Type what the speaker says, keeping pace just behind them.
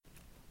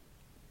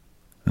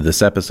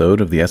This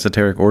episode of the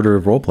Esoteric Order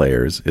of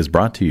Roleplayers is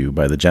brought to you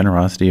by the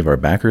generosity of our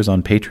backers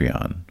on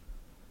Patreon.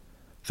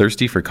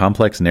 Thirsty for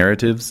complex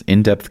narratives,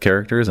 in-depth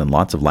characters, and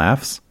lots of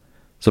laughs?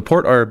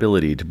 Support our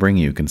ability to bring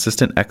you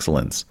consistent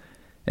excellence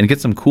and get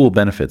some cool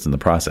benefits in the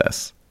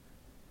process.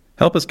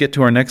 Help us get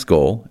to our next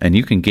goal, and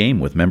you can game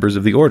with members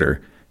of the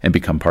Order and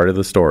become part of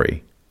the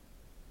story.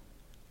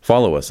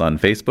 Follow us on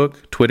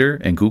Facebook, Twitter,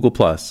 and Google+,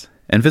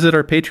 and visit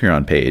our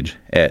Patreon page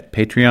at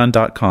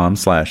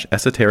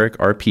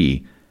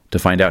patreon.com/esotericrp to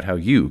find out how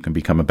you can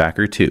become a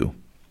backer too.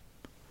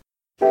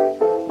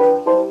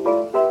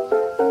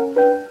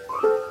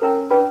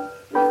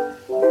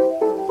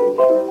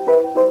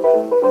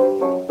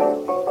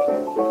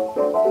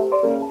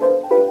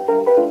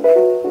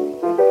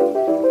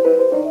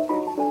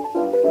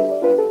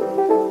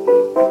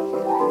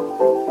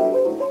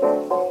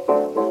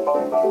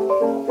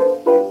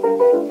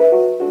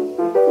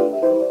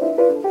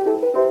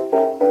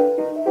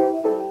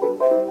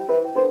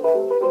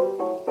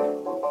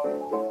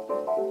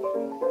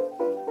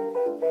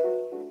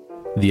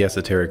 The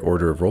Esoteric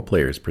Order of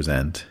Roleplayers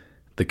present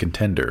The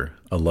Contender,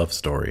 a Love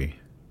Story,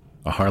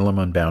 a Harlem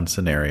Unbound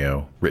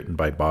scenario written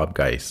by Bob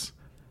Geis,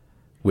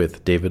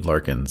 with David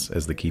Larkins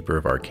as the Keeper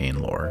of Arcane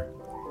Lore.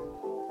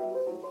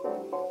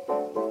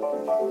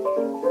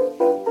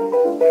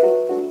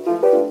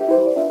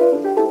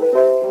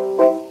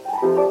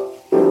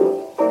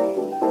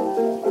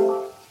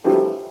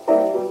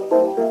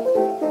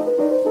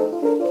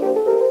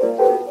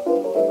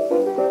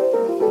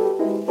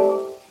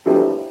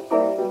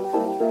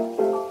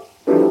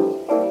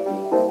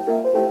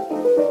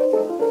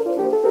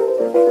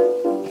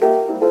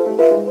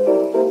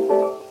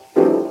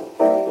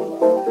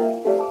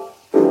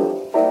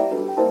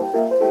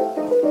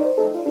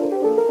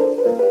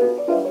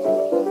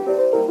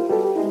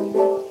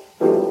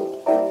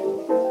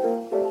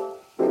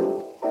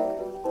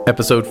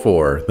 Episode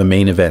 4, the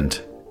main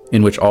event,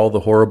 in which all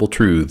the horrible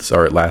truths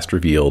are at last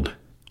revealed.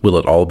 Will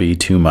it all be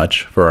too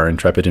much for our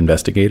intrepid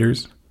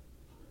investigators?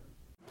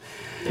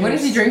 What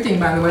is he drinking,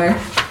 by the way?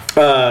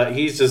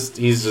 He's just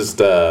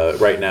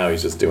right now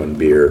he's just doing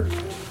beer.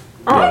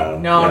 Oh,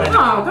 no,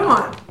 come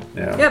on.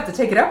 Yeah. You have to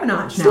take it up a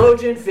notch now. Slow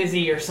gin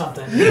fizzy or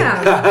something.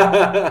 Yeah.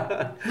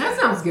 That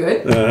sounds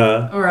good.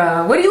 Or,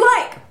 what do you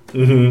like?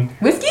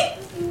 Whiskey?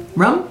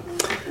 Rum?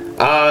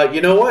 You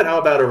know what? How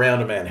about a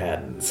round of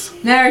Manhattans?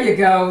 There you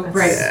go.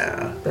 Great.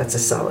 Yeah. That's a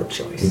solid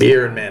choice.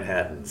 Beer and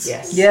Manhattans.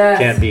 Yes. Yes.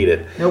 Can't beat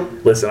it. Nope.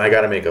 Listen, I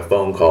gotta make a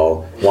phone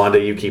call. Wanda,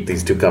 you keep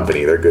these two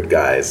company. They're good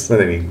guys. And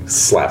then he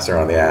slaps her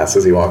on the ass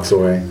as he walks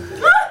away.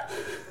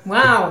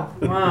 Wow.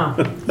 Wow.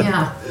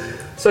 Yeah.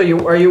 So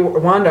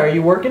Wanda, are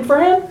you working for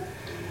him?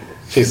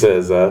 She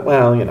says,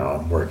 well, you know,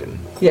 I'm working.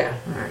 Yeah.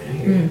 All right. I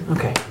hear you.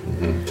 Okay.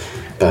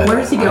 But Where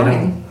is he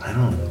going? I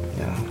don't,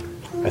 you know.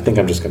 I think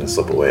I'm just gonna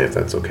slip away if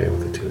that's okay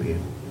with the two of you.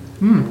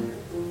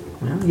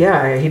 Well,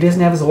 yeah, he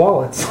doesn't have his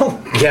wallet, so.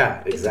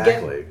 Yeah,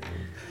 exactly.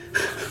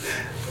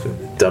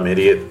 Dumb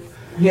idiot.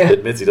 Yeah.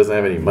 Admits he doesn't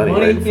have any money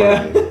right in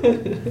front of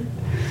me.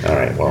 All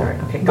right, well. All right,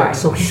 okay, Bye. good.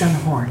 So he's on the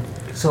horn.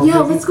 So Yeah,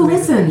 let's go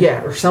listen.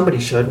 Yeah, or somebody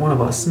should. One of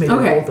us. Maybe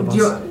Okay. both of us.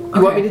 Do You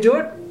want me to do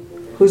it?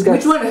 Who's got?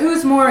 Which one?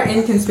 Who's more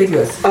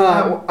inconspicuous?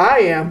 I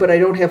am, but I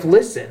don't have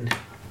listen.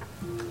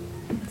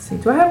 Let's see.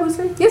 Do I have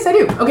listen? Yes, I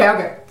do.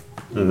 Okay.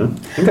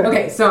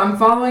 Okay, so I'm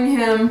following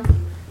him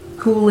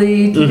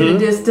coolly, keeping a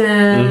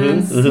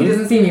distance. He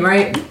doesn't see me,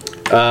 right?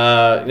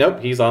 Nope,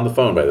 he's on the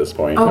phone by this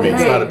point. I mean,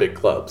 it's Okay. not a big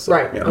club, so.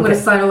 Right. Yeah. I'm gonna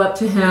sidle up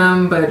to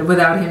him, but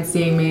without him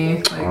seeing me.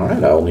 Like, All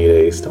right, I'll need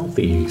a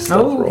stealthy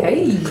roll.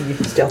 hey.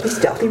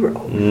 Stealthy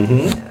roll.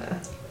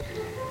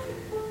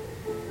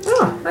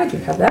 Oh, I do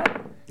have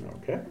that.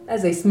 Okay.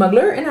 As a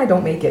smuggler, and I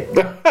don't make it.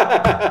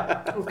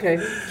 Okay.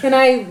 Can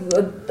I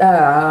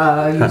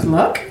use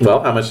luck?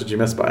 Well, how much did you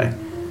miss by?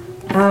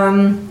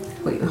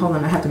 Wait, hold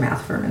on. I have to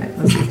math for a minute.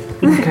 Let's see.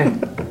 Okay.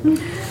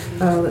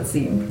 Let's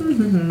see.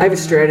 I have a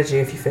strategy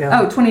if you fail.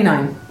 Oh,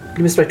 29.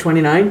 You missed by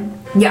 29?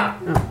 Yeah.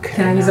 Okay.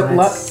 Can I use up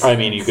luck? I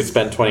mean, you could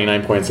spend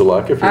 29 points of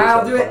luck if you're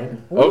I'll do it.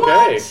 fine.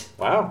 Okay. What?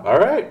 Wow. All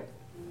right.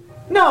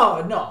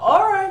 No,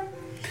 all right.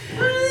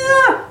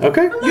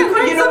 Okay.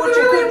 You know what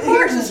you could.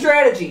 Here's a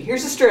strategy. Can I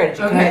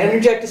Okay.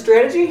 interject a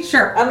strategy?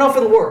 Sure. I don't know if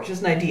it'll work.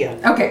 Just an idea.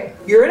 Okay.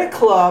 You're in a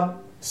club.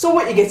 So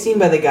what? You get seen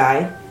by the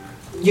guy.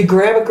 You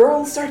grab a girl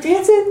and start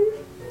dancing.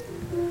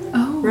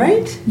 Oh.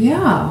 Right?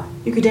 Yeah.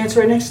 You could dance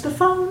right next to the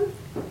phone.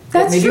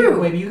 That's maybe,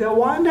 true. Maybe you got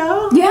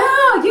Wanda.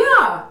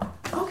 Yeah.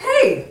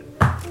 Okay.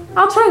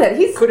 I'll try that.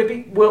 Could it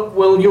be?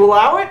 Will you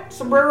allow it,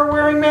 sombrero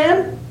wearing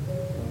man?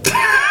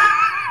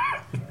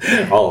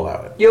 I'll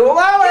allow it. You'll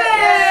allow it.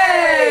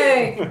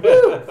 Yay!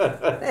 Woo.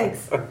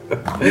 Thanks.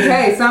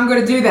 Okay, so I'm going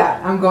to do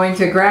that. I'm going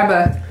to grab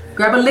a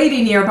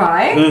lady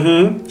nearby.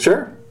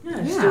 Sure.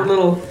 Yeah, just do a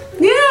little.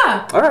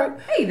 Yeah. All right.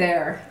 Hey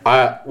there.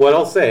 What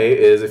I'll say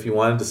is if you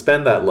wanted to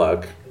spend that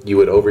luck, you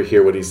would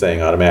overhear what he's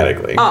saying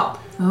automatically. Oh.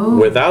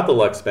 Without the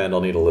luck spend, I'll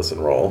need a listen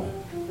roll.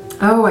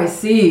 Oh, I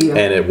see.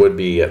 And it would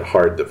be at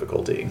hard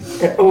difficulty.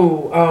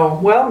 Oh.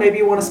 Well, maybe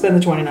you want to spend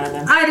the 29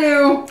 then. I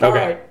do.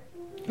 Okay.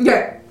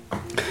 Okay.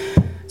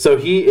 So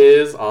he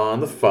is on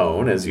the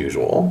phone as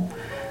usual.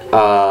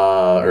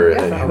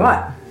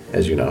 What?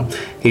 As you know,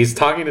 he's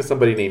talking to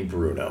somebody named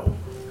Bruno.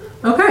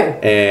 Okay.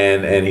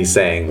 And he's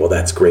saying, well,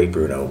 that's great,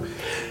 Bruno.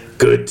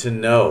 Good to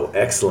know.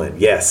 Excellent.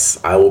 Yes,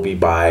 I will be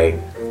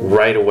by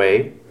right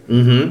away.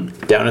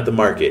 Mm-hmm. Down at the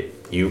market.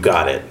 You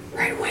got it.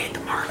 Right away at the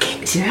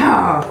market.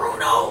 Yeah.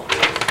 Bruno.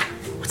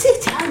 What's the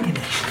Italian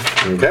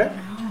connection? Okay.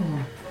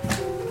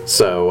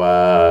 So,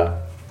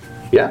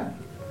 yeah.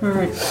 All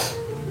right.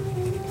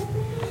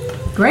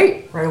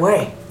 Great. Right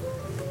away.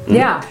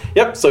 Yeah.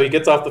 Yep, so he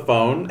gets off the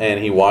phone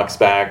and he walks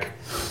back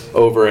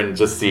over and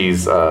just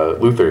sees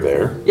Luther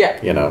there. Yeah.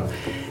 You know,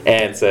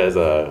 and says,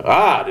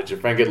 did your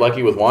friend get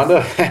lucky with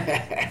Wanda?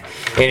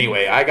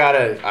 Anyway, I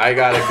gotta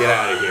get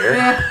out of here.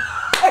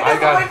 I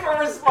can't wait for a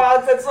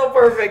response. That's so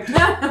perfect.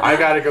 I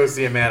gotta go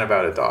see a man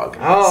about a dog.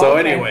 Oh, so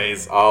okay.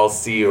 anyways, I'll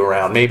see you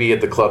around, maybe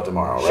at the club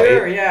tomorrow, right?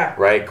 Sure, yeah.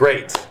 Right,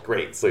 great.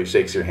 So he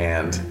shakes your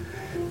hand.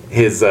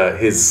 His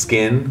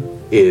skin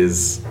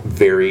is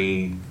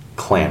very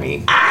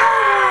clammy.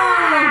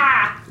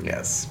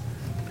 Yes.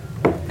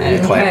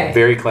 Okay.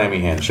 Very clammy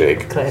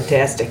handshake.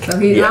 Fantastic. So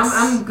Yes.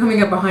 I'm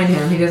coming up behind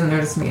him. He doesn't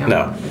notice me.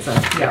 No. It's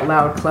a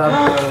loud club.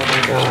 Oh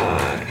my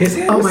god. His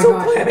hand Oh was my so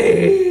gosh.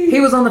 clammy. He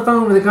was on the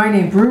phone with a guy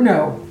named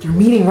Bruno. They're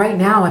meeting right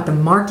now at the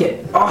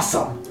market.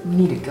 Awesome. We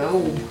need to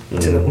go.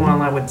 To the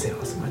well, I wouldn't say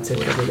awesome. I'd say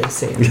whatever they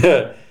say.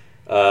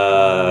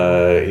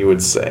 He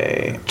would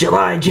say.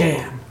 July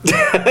jam.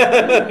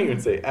 He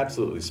would say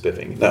absolutely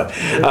spiffing. No.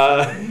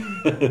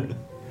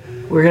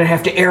 We're gonna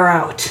have to air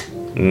out.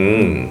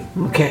 Mm.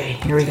 Okay,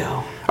 here we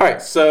go. All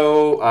right,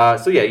 so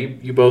yeah,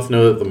 you both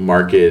know that the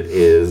market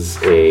is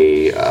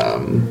a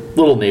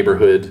little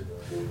neighborhood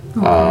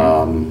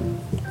on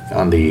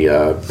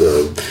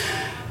the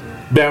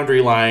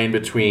boundary line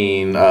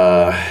between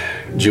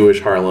Jewish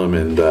Harlem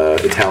and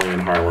Italian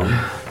Harlem.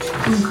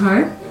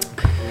 Okay.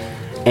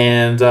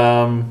 And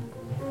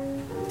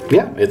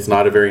yeah, it's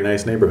not a very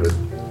nice neighborhood.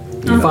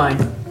 Fine.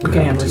 We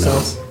can handle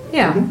ourselves.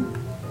 Yeah.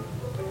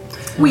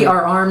 We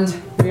are armed.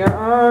 We are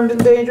armed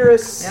and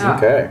dangerous. Yeah.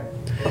 Okay.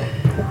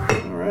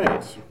 All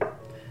right.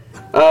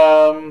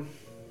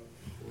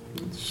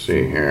 Let's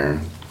see here.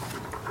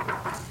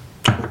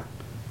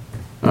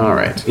 All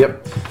right.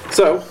 Yep.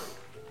 So,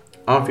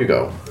 off you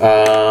go.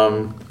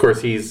 Of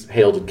course, he's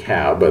hailed a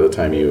cab by the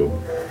time you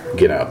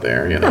get out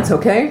there. You know. That's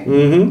okay.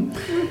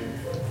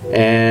 Mm-hmm.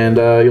 And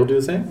you'll do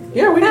the same?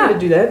 Yeah, we need to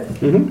do that.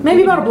 Mm-hmm.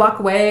 Maybe about a block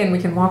away, and we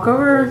can walk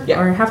over,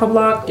 Yeah. or half a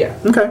block. Yeah.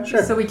 Okay,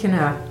 sure. So we can.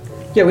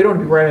 Yeah, we don't want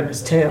to be right on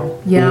his tail.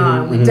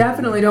 Yeah, we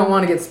definitely don't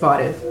want to get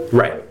spotted.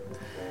 Right.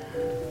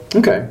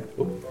 Okay.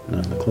 Oh,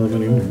 not in the club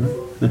anymore.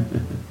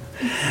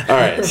 All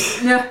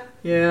right. Yeah.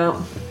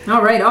 Yeah.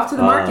 All right, off to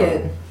the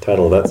market.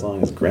 Title of that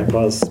song is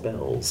Grandpa's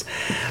Spells.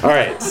 All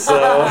right, so...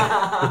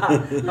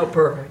 Oh,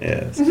 perfect.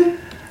 Yes.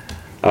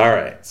 All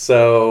right,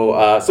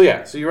 so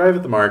yeah, so you arrive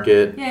at the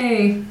market.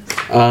 Yay.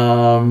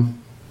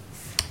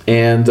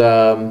 And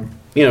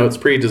you know, it's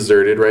pretty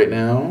deserted right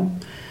now.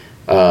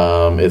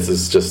 This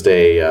is just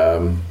a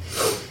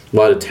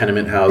lot of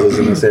tenement houses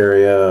in this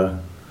area.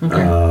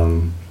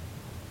 Okay.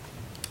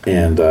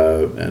 And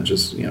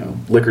just, you know,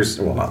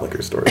 not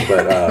liquor stores,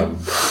 but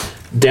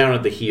down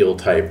at the heel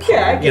type pawn,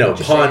 Yeah, I get you know, what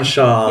you're pawn saying.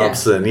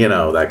 shops and, you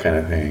know, that kind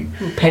of thing.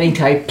 Penny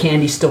type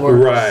candy store.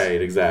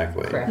 Right,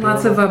 exactly. Crap.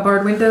 Lots of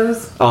barred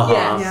windows. Uh-huh.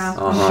 Yes. Yeah.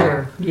 Uh-huh.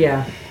 Sure.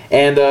 Yeah.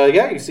 And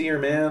yeah, you see your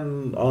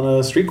man on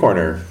a street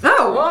corner.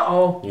 Oh.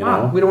 Uh-oh. You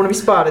know? We don't want to be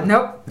spotted.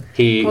 Nope.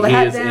 He Pull the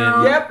hat is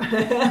down.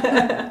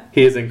 Yep.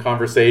 he is in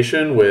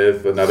conversation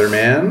with another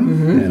man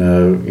in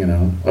a, you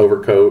know,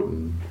 overcoat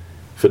and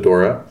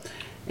fedora.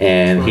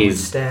 And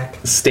he's Stack.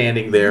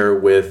 standing there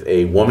with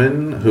a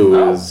woman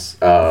who is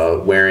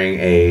wearing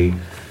a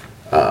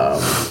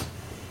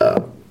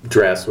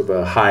dress with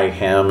a high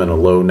hem and a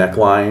low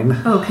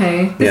neckline.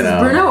 Okay. This You is know.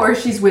 Bruno, or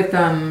she's with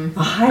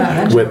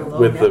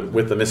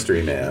With the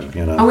mystery man,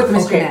 you know. Oh, with the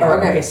mystery Okay, man. all right,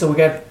 Okay. okay, so we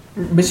got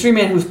mystery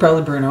man who's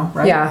probably Bruno,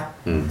 right? Yeah.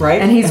 Right?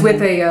 And he's with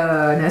then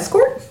an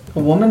escort. a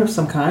woman of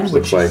some kind,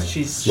 Looks which like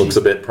she's looks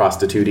a bit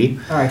prostitute-y.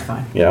 all right,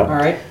 fine. Yeah. All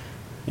right.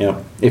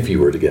 Yep, if you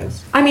were to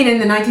guess. I mean, in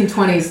the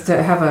 1920s,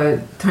 to have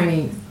a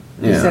tiny,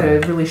 you Yeah.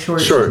 said a really short.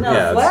 Sure. Not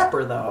Yeah, a it's-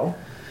 flapper though.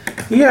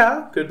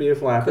 Yeah, could be a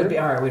flapper. Could be.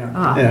 All right, we don't know.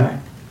 Ah. Yeah.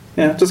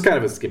 Yeah, just kind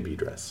of a skimpy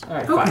dress. All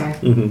right, fine.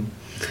 Okay.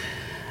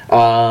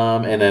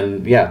 And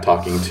then yeah,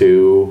 talking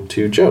to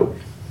Joe,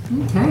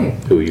 Okay.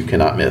 who you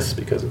cannot miss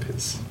because of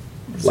his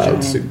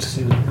loud Giant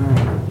suit All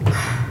right.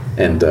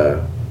 and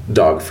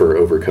dog fur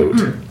overcoat.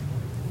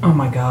 Oh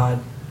my God,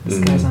 this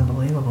guy's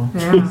unbelievable.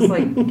 Yeah. It's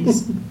like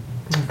he's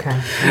okay.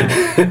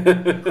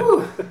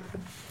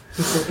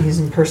 He's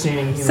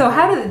impersonating a human. So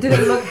how do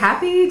they look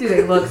happy? Do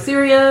they look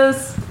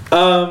serious?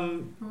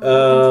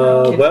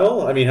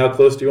 Well, I mean, how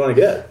close do you want to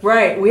get?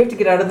 Right, we have to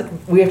get out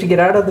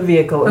of the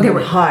vehicle and Okay, then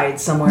we're- hide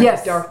somewhere Yes.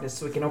 in the darkness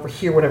so we can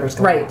overhear whatever's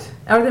going on. Right.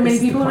 Are there many This is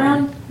the people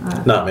plan.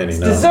 around? Not many, It's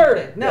no.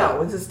 deserted.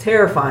 No, this is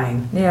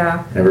terrifying.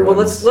 Yeah.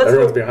 Everyone's, let's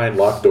everyone's go- behind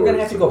locked doors. We're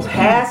gonna have to go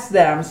past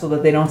them so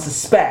that they don't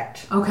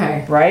suspect.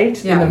 Okay.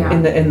 Right? Yeah,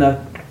 in the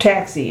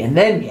taxi and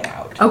then get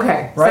out.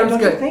 Okay, Right? sounds Don't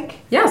good. you think?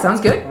 Yeah,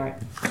 sounds good. All right.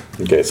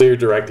 Okay, so you're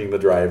directing the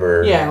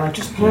driver. Yeah, like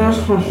just.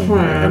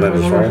 And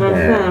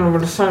then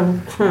just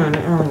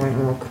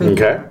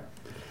Okay.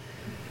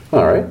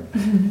 All right.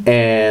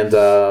 And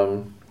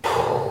all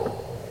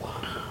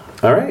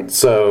right.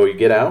 So you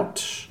get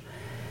out,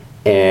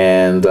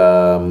 and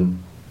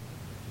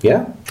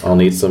yeah, I'll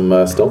need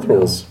some stealth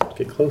rolls.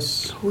 Get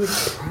close. Who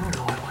is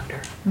Bruno, I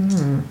wonder?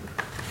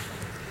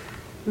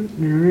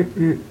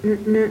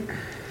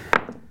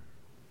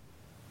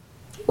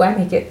 Ooh, I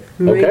make it.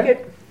 Make Okay.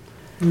 it.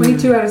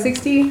 22 out of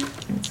 60.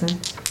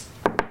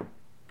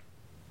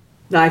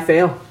 I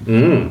fail.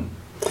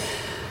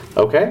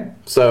 Okay.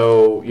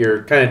 So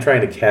you're kind of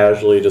trying to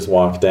casually just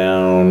walk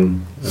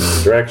down in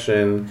the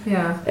direction,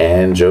 Yeah.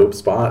 and Job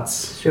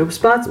spots Job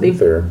spots me.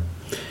 Luther,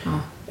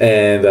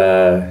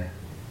 and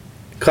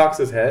cocks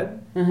his head,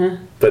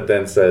 but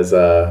then says,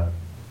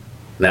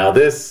 "Now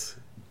this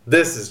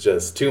is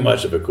just too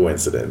much of a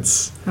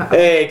coincidence.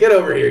 Hey, get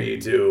over here, you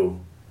two."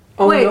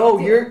 Oh Wait, no,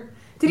 you're.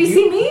 Did he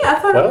see me? I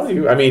thought Well,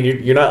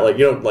 you're not like,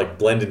 you don't like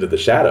blend into the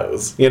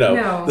shadows. You know,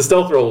 No. the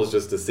stealth roll is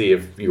just to see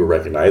if you were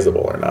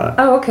recognizable or not.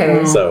 Oh,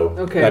 okay. So,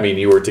 Okay. I mean,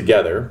 you were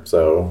together,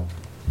 so.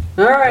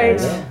 All right.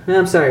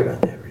 I'm sorry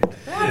about that.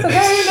 That's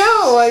okay.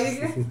 No.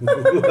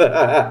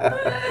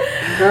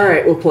 All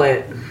right, we'll play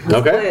it. Let's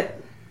Okay. Play it.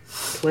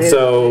 Play it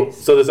So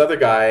please. this other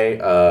guy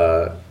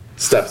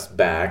steps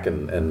back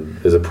and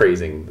is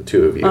appraising the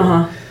two of you.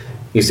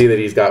 You see that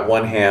he's got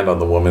one hand on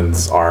the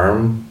woman's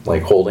arm,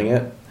 like holding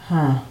it.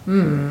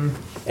 And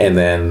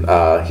then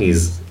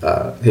he's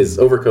his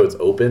overcoat's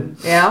open.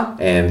 Yeah.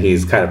 And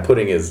he's kind of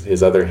putting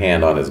his other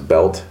hand on his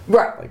belt.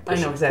 Right. Like I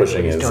know exactly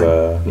pushing what he's his,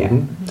 doing. Yeah.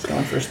 mhm. He's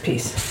going for his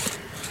piece.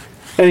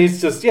 And he's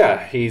just,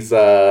 he's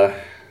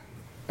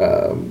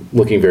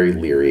looking very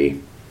leery.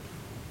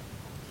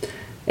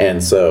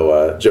 And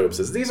so Job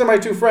says, "These are my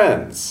two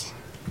friends.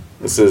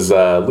 This is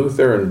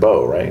Luther and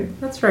Bo, right?"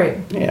 That's right.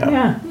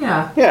 Yeah.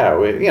 Yeah.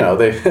 Yeah,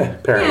 they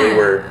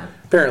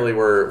apparently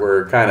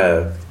we're kind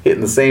of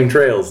hitting the same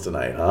trails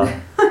tonight, huh?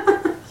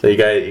 So you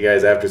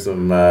guys after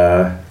some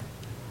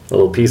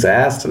little piece of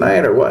ass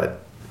tonight, or what?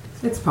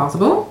 It's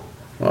possible.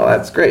 Well,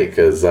 that's great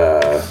because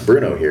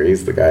Bruno here,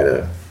 he's the guy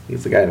to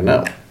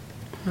know.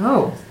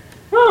 Oh.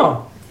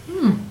 Oh.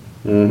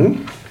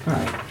 Mm-hmm. All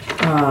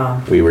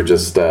right. We were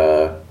just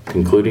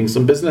concluding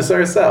some business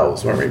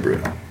ourselves, weren't we,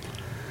 Bruno?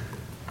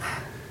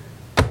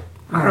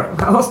 I don't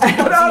know how else to I get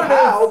don't out see of this.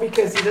 how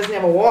because he doesn't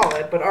have a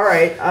wallet, but all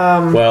right.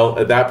 Well,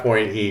 at that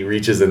point, he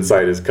reaches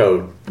inside his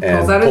coat and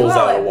Pulls out his pulls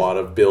out a wallet. wad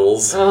of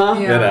bills, Uh-huh.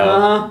 you Yeah.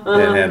 know,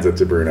 and hands it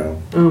to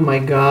Bruno. Oh my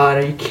God,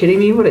 are you kidding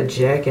me? What a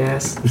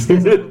jackass. This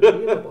guy's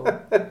unbelievable.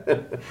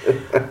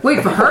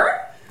 Wait, for her?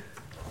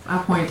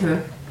 I'll point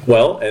to.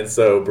 Well, and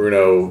so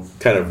Bruno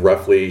kind of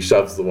roughly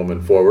shoves the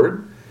woman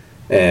forward,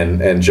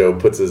 and Joe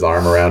puts his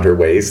arm around her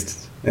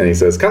waist, and he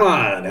says, "Come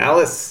on,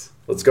 Alice,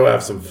 let's go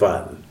have some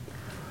fun."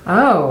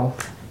 Oh.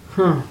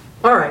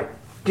 All right.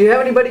 Do you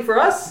have anybody for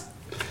us?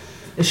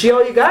 Is she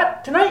all you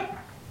got tonight?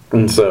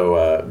 And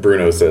so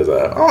Bruno says,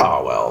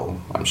 "Oh, well,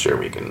 I'm sure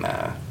we can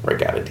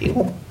work out a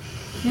deal."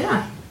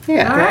 Yeah.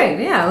 Yeah. All right.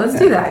 Yeah. Let's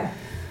do that.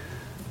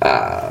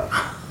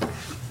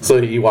 So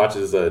he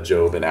watches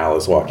Job and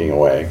Alice walking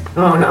away,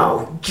 Oh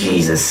no,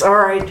 Jesus! All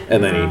right.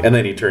 and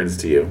then he turns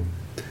to you.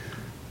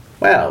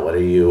 Well, what are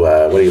you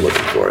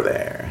looking for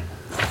there?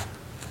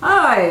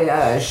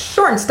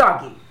 Short and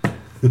stocky.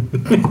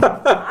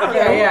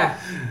 Yeah.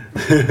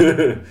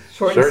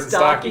 Short and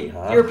stocky,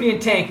 huh? European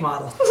tank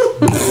model.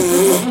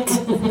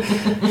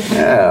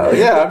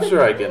 Yeah, I'm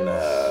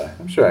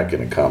sure I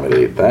can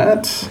accommodate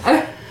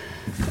that.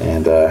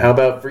 And how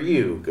about for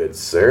you, good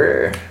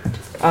sir?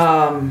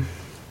 I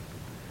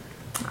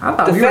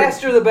thought The we were.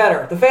 faster the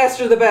better. The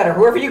faster the better.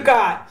 Whoever you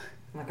got.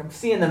 Like I'm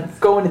seeing them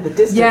go into the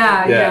distance.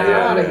 Yeah, Get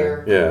out of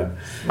here. Yeah.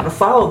 I'm gonna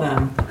follow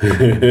them.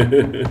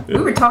 We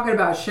were talking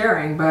about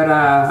sharing, but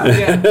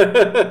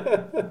Yeah.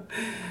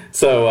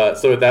 So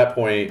at that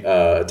point,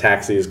 a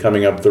taxi is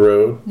coming up the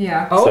road.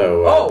 yeah.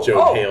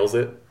 Joe hails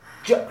it.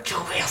 Joe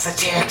hails a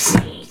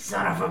taxi,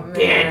 son of a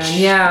bitch.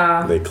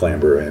 Yeah. They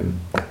clamber in.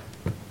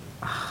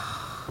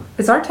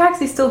 Is our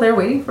taxi still there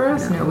waiting for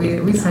us? No,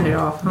 we sent it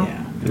off. Huh?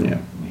 Yeah. Yeah.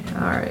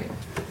 All right.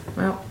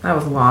 Well, that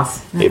was a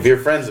loss. If you're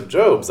friends of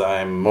Job's,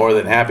 I'm more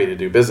than happy to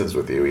do business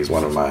with you. He's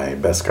one of my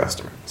best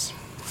customers.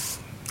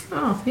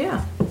 Oh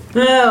yeah.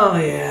 Well,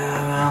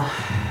 yeah.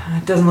 Well,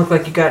 it doesn't look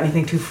like you got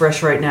anything too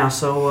fresh right now,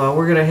 so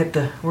we're gonna hit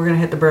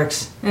the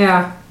bricks.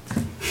 Yeah.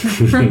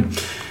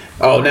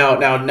 Oh,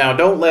 now,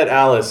 don't let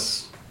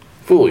Alice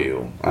fool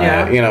you.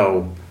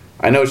 Yeah.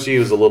 I know she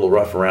was a little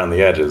rough around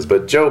the edges,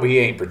 but Job, he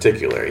ain't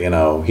particular.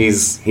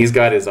 He's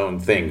got his own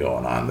thing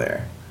going on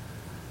there.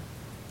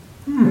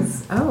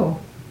 Oh.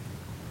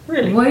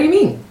 Really? What do you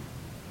mean?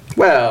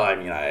 Well, I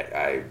mean,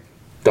 I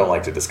don't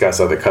like to discuss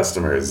other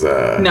customers'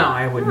 No,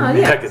 I wouldn't. Oh,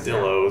 yeah.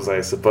 peccadillos,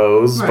 I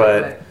suppose,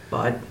 Right,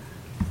 But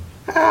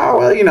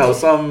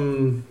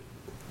some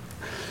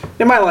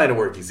in my line of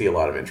work, you see a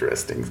lot of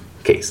interesting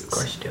cases. Of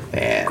course you do.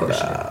 And Of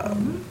course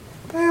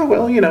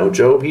you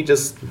Job,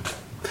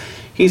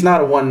 he he's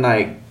not a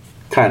one-night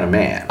kind of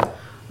man.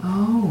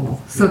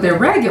 Oh, so they're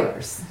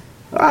regulars.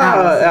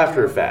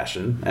 After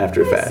fashion.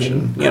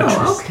 You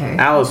know, okay.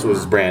 Alice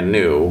was brand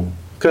new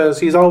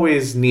because he's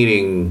always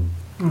needing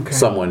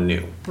someone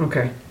new.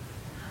 Okay.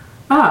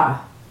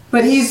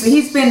 But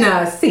he's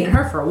been seeing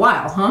her for a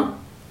while, huh?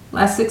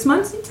 Last 6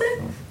 months, you'd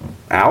say?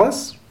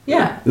 Alice?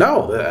 Yeah.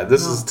 No,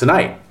 this is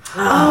tonight.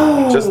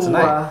 Oh. Just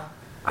tonight.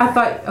 I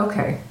thought,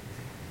 okay.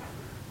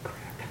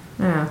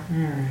 Yeah.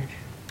 Alright.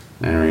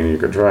 I mean, you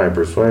could try a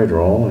persuade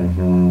roll.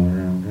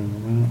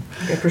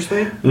 Okay,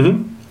 persuade?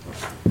 Mm-hmm.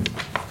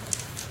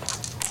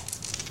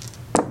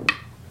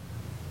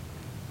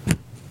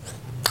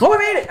 Oh,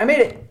 I made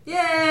it!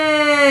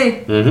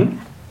 Yay! Mm-hmm.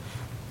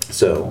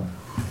 So.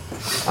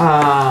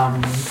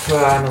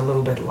 But I'm a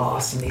little bit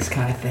lost in these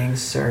kind of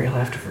things. Sorry, you'll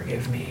have to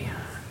forgive me.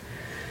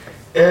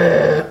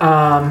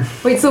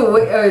 Wait, so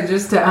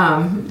just to,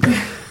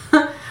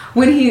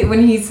 when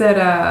he said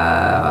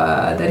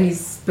that he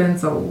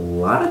spends a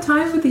lot of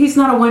time with, he's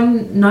not a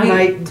one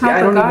night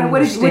type of guy.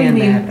 What do you mean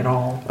that at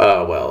all?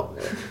 Well,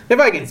 if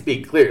I can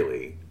speak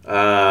clearly,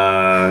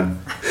 I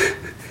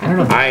don't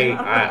know.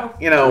 I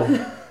you know,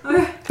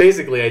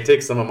 basically I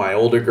take some of my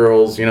older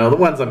girls, you know, the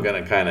ones I'm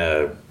gonna kind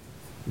of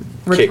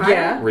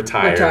retire?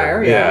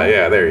 Retire.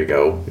 Yeah, there you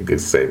go. You could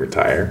say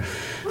retire.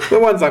 The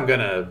ones I'm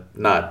gonna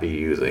not be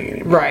using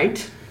anymore.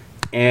 Right.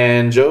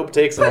 And Job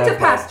takes them Put to off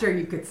pasture,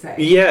 you could say.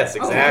 Yes,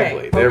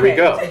 exactly. There we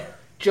go.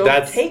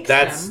 Job takes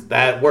them.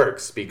 That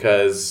works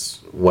because,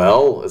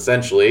 well,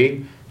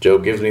 essentially,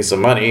 Job gives me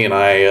some money and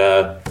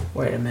I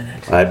Wait a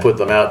minute. I put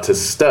them out to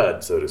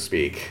stud, so to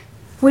speak.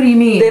 What do you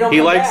mean? They don't He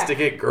come likes back. to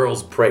get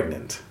girls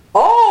pregnant.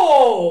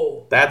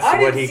 Oh! That's I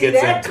what didn't he see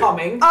gets that into.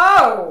 coming.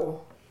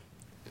 Oh!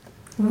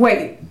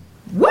 Wait.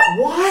 What?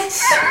 What?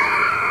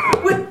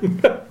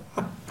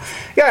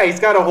 Yeah, he's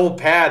got a whole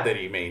pad that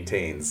he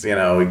maintains. You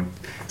know,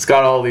 he's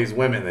got all these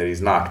women that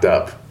he's knocked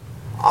up.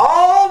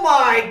 Oh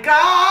my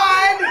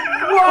God!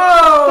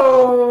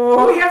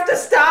 Whoa! We have to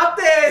stop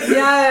this!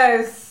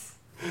 Yes!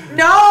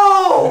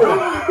 No!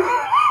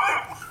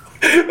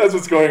 That's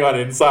what's going on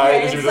inside.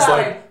 Yeah, and you're just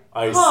like,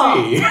 I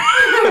see.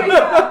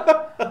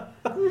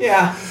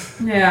 Yeah.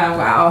 Yeah,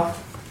 wow.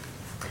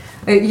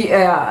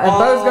 Yeah, if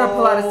Bo's gonna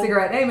pull out a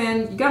cigarette, hey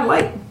man, you got a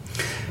light?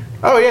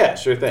 Oh yeah,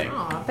 sure thing.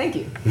 Aw, thank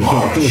you.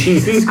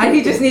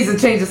 He just needs to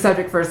change the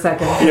subject for a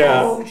second.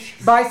 Yeah.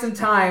 Buy some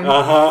time.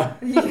 Uh-huh.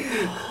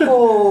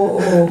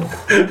 Oh.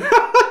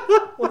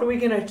 What are we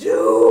gonna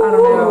do? I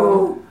don't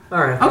know. All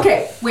right.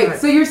 Okay, wait,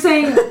 so you're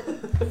saying...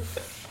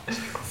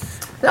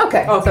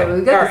 Okay, so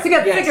we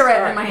got the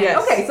cigarette in my hand.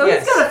 Okay, so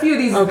he's got a few of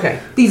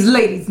these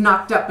ladies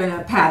knocked up in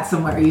a pad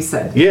somewhere, you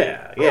said.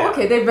 Yeah. Oh,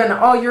 okay, they've been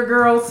all your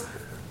girls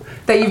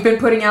that you've been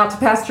putting out to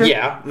pasture?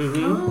 Yeah.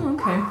 Mm-hmm. Oh,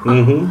 okay.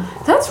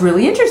 Mm-hmm. That's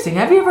really interesting.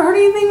 Have you ever heard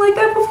anything like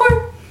that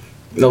before?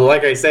 No,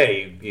 like I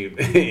say,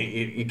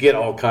 you get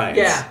all kinds.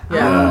 Yeah.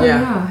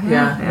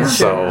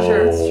 So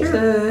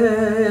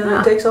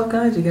It takes all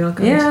kinds. You get all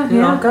kinds.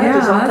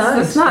 Yeah.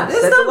 It's not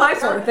my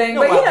sort of thing,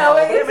 but you know,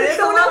 it's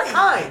a lot of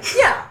kinds.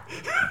 Yeah.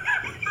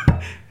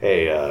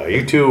 Hey,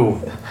 you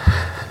two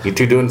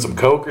doing some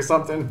coke or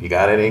something? You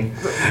got any?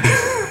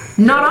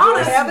 Not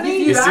honest.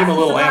 You seem a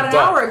little about amped an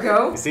hour up.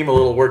 ago. You seem a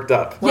little worked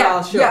up.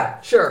 Well,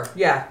 sure.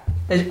 You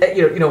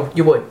know,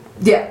 you would.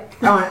 Yeah.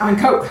 On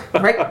coke,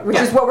 right? Which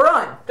is what we're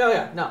on. Oh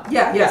yeah, no.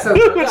 Yeah. So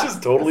Which is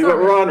totally what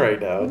we're on right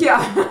now.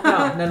 yeah.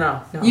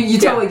 No. You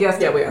totally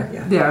guessed it. Yeah, we are.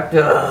 Yeah.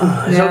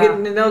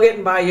 No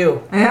getting by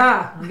you.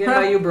 Yeah. I'm getting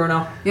by you,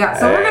 Bruno. Yeah.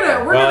 So we're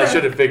gonna. I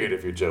should have figured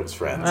if you're Job's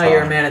friend. Oh,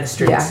 you're a man of the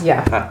streets.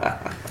 Yeah.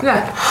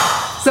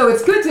 So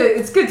it's good to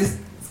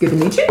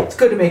meet you. It's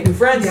good to make new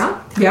friends. Yeah.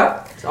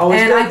 It's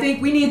always and good. I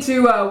think we need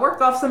to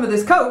work off some of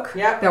this coke.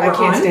 Yeah. That we're I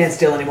can't on. stand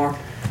still anymore.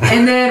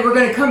 And then we're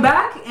gonna come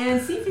back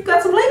and see if you've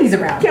got some ladies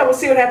around. Yeah, we'll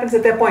see what happens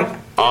at that point.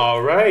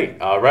 All right.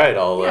 I'll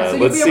so let's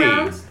you'll see. be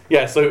around?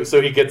 Yeah. So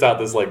he gets out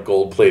this like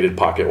gold-plated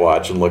pocket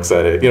watch and looks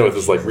at it. You know, with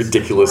this like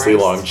ridiculously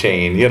long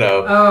chain. You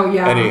know. Oh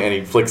yeah. And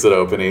he flicks it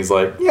open. And he's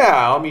like, "Yeah,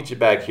 I'll meet you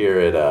back here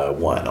at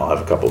 1. I'll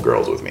have a couple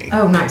girls with me."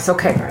 Oh nice.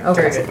 Okay.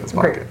 Okay. Very In his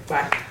pocket.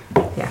 Bye.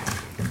 Yeah.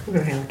 We're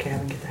gonna hail a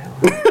cab and get the hell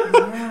out.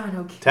 Yeah.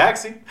 No kidding.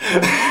 Taxi.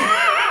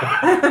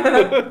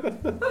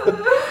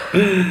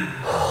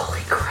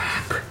 Holy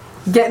crap.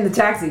 Get in the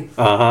taxi.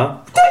 Uh-huh.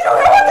 Did you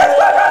hear what this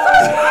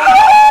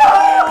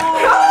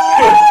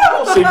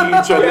Shaking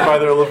each other by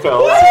their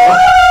lapels.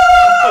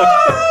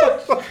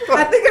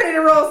 I think I need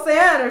to roll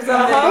sand or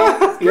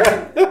something.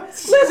 Yeah.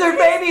 Lizard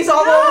babies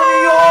all over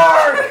New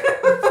York!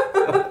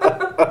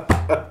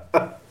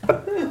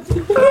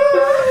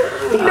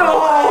 No,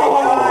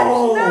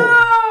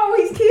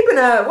 he's keeping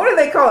a, what do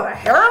they call it, a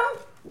harem?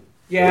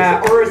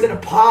 Yeah, or is it a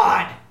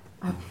pod?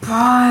 A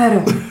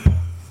pod.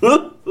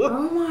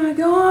 Oh my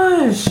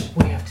gosh.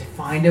 We have to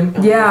find him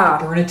and we have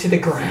to burn it to the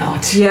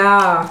ground.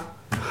 Yeah.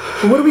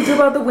 But what do we do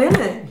about the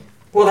women?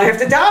 Well, they have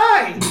to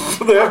die!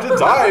 They have to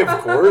die,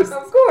 of course.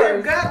 Of They've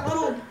course. got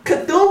little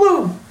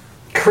Cthulhu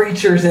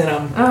creatures in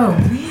them. Oh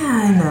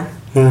man.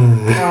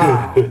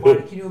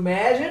 Can you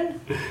imagine?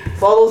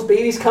 If all those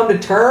babies come to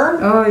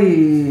term?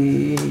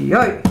 Oy.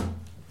 Oy.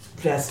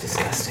 That's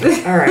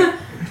disgusting. All right.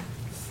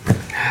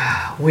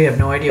 We have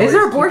no idea. Is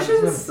there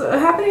abortions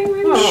happening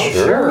right now?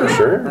 Oh,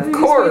 sure. Of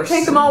course.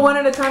 Take them all one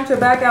at a time to a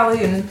back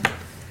alley and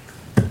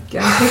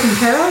get them taken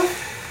care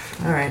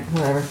of? All right,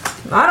 whatever.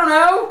 I don't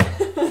know.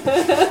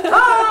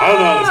 I don't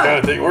know how this kind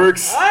of thing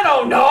works. I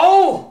don't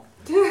know.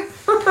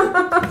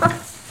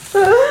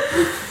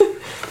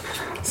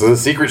 So the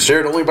secret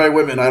shared only by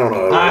women. I don't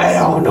know. I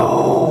don't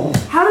know.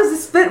 How does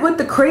this fit with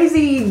the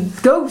crazy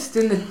ghost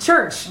in the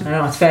church? I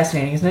know, it's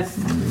fascinating, isn't it?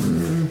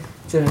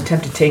 It's an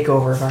attempted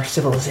takeover of our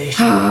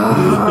civilization.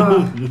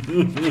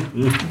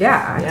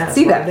 Yeah, I Yeah,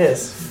 see that's that. what it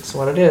is. That's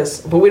what it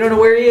is. But we don't know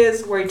where he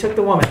is, where he took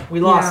the woman. We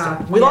lost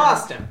him. We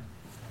lost him.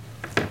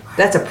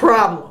 That's a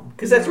problem,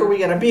 because that's where we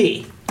gotta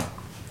be.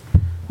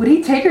 Would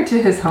he take her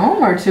to his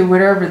home or to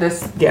wherever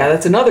this... Yeah,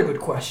 that's another good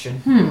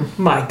question.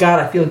 My God,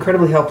 I feel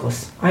incredibly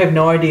helpless. I have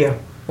no idea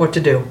what to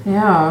do.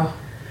 Yeah.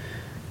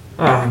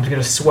 Oh, I'm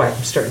gonna sweat.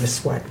 I'm starting to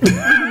sweat.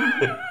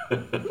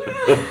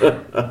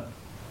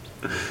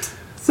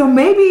 So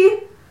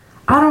maybe,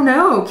 I don't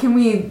know, can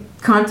we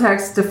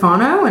contact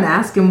Stefano and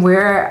ask him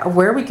where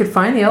we could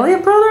find the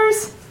Elliott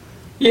brothers?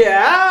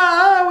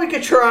 Yeah, we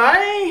could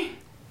try.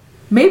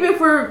 Maybe if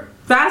we're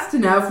fast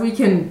enough, we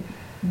can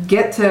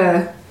get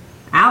to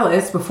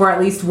Alice before at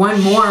least one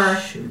more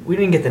Shoot, we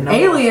didn't get the number.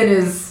 alien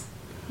is,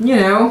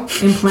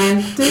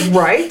 implanted.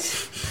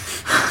 Right?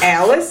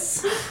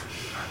 Alice?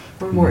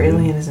 One more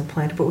alien is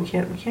implanted, but we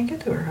can't get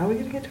to her. How are we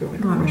gonna get to her? We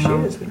don't know where she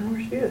is. We don't know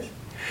where she is.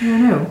 I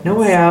don't know. No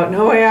way out.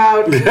 No way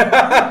out.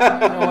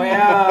 No way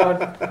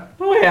out.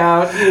 No way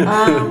out.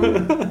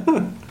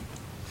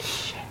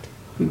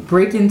 We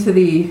break into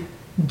the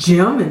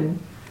gym and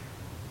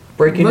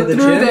Break into look the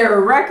through gym. their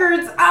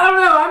records. I don't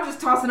know. I'm just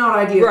tossing out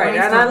ideas. Right,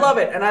 and I love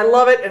it, and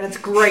it's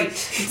great,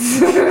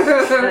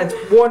 and it's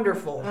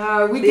wonderful.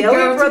 We The could go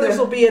Elliott to brothers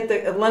will be at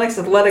the Lennox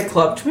Athletic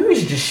Club. Maybe we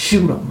should just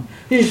shoot them.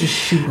 Just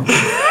shoot them.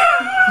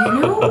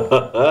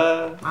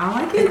 I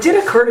like It it. did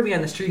occur to me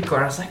on the street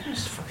corner. I was like, I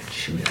just fucking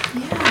shoot it.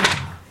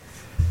 Yeah.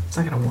 It's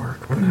not gonna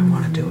work, but I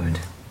want to do it.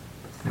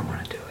 I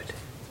want to do it.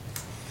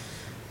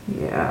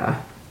 Yeah.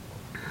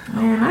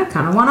 Man, I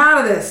kind of want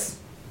out of this.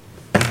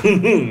 You're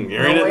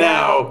in it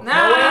now. No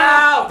way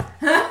out.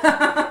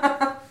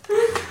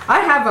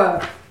 I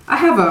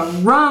have a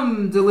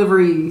rum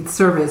delivery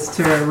service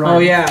to run. Oh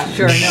yeah,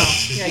 sure, no.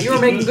 Yeah, you were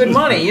making good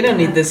money. You didn't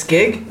need this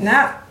gig.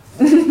 Nah.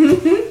 Doing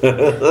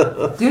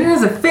it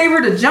as a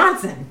favor to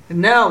Johnson. And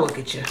now look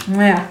at you.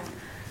 Yeah.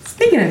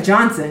 Speaking of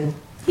Johnson,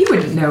 he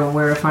wouldn't know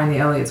where to find the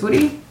Elliots, would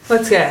he?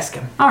 Let's ask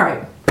him. All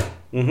right.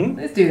 Mm-hmm.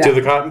 Let's do that. To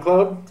the Cotton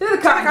Club? To the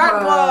Cotton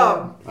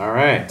Club. All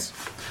right.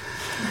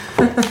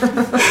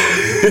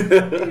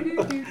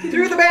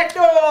 Through the back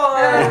door.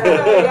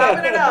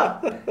 Open it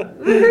up.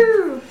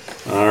 Woohoo.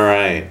 All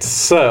right.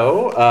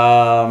 So,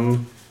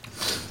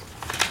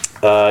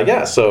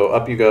 so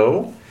up you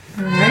go.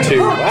 All right. To,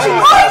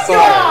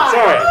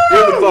 sorry.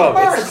 You're in the club.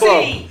 It's the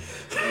club.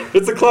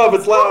 It's a club.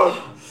 It's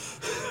loud.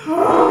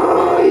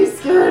 Oh, you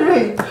scared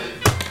me.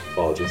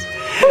 Apologies.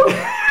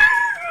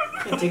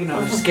 Can't take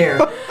another scare.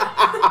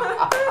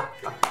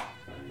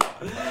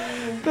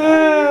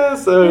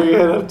 So you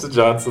head up to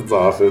Johnson's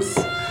office,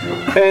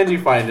 and you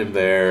find him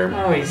there.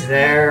 Oh, he's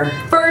there.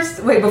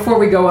 First, wait, before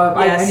we go up,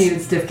 Yes. I needed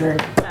a stiff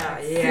drink. Yeah.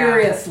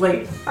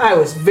 Seriously. I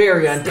was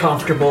very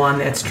uncomfortable on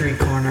that street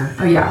corner.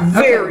 Oh, yeah.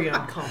 Very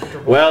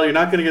uncomfortable. Well, you're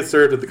not going to get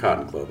served at the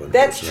Cotton Club.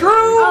 That's true.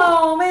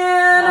 Oh,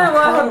 man. Oh,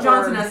 Well, I hope Colin.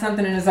 Johnson has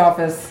something in his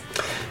office.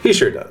 He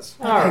sure does.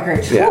 All Okay, right.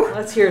 great. Yeah.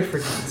 Let's hear it for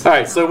Johnson. All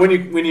right. So when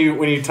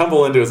you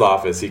tumble into his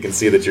office, you can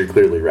see that you're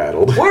clearly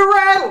rattled. We're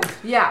rattled.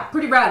 Yeah,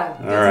 pretty rattled.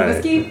 Got All right. some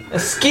whiskey?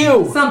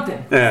 Askew.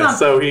 Something. Yeah. Something.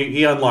 So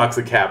he unlocks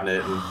a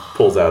cabinet and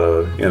pulls out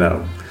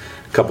a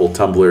couple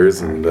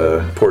tumblers and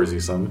pours you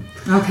some.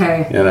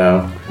 Okay.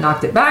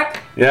 Knocked it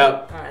back.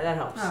 Yep. All right, that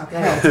helps. Okay.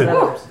 That helps. That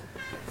helps.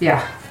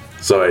 Yeah.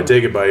 So I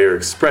take it by your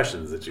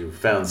expressions that you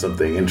found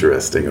something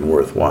interesting and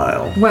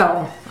worthwhile.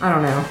 Well, I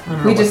don't know.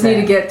 know We just what's need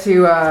to that. get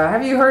to,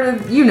 have you heard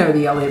of,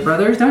 the Elliott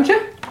brothers, don't you?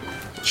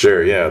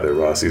 Sure. Yeah, they're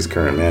Rossi's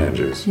current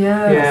managers.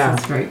 Yeah, Yeah.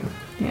 that's right.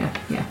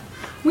 Yeah.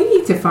 We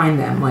need to find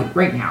them,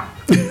 right now.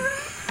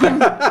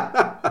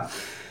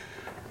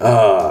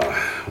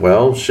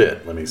 Well,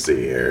 shit. Let me see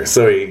here.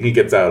 So he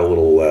gets out a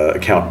little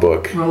account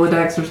book.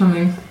 Rolodex or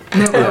something?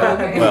 No,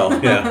 okay.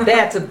 Well, yeah.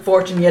 That's a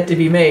fortune yet to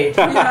be made.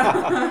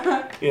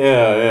 Yeah.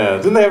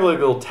 Didn't they have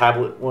little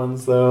tablet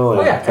ones though?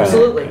 Oh, yeah, kinda-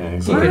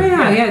 absolutely. so Oh, you could-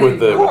 yeah. with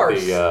the Of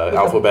course.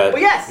 alphabet.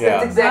 Well, yes,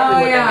 that's exactly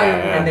Oh, what yeah. they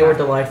had, and they were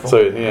delightful.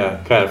 So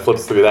kind of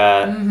flips through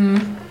that.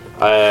 Mm-hmm.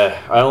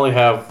 I only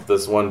have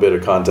this one bit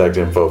of contact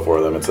info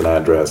for them. It's an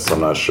address. I'm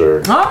not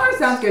sure. Oh,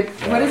 sounds good.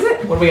 What is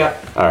it? What do we got?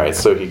 All right,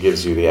 so he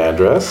gives you the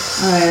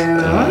address,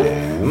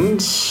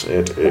 and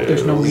it is.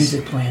 There's no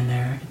music playing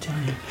there, I can tell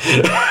you.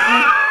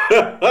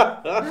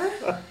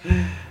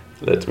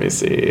 Let me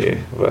see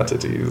what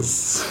it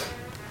is.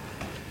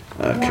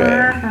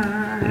 Okay.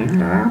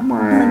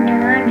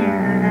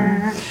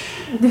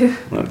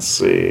 Let's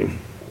see.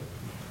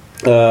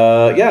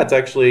 It's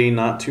actually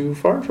not too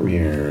far from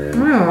here.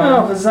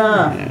 Oh,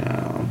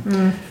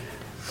 huzzah.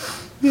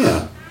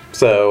 Yeah.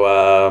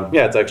 So,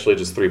 yeah, it's actually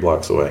just 3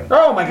 blocks away.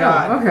 Oh my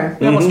God. Oh, okay.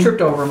 We almost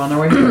tripped over him on our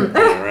way here.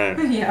 All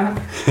right. Yeah.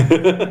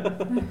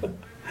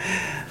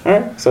 All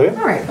right. So, yeah.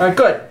 All right. All right,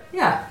 good.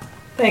 Yeah.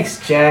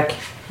 Thanks, Jack.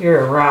 You're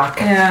a rock.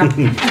 Yeah.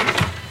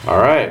 All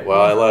right.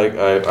 Well, I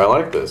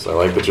like this. I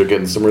like that you're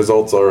getting some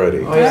results already.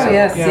 Oh, yeah.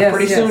 yes, Yeah, yes,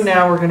 pretty yes. soon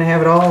now we're going to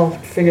have it all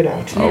figured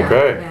out. Yeah.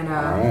 Okay. And,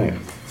 All right.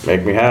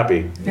 Make me happy.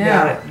 You Yeah.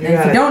 got it. You And if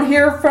got you it. don't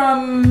hear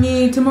from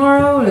me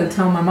tomorrow,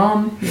 tell my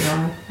mom.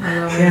 I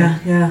love her.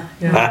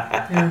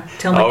 Yeah.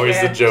 Tell my Always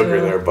cat, the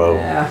joker there, Bo.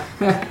 Yeah.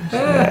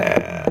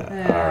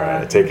 Yeah. All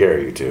right. Take care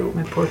of you two.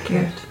 My poor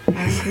cat.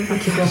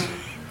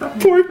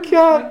 Poor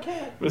cat.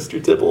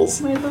 Mr.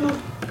 Tibbles. My little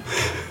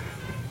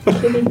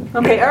kitty.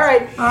 Okay, all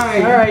right. All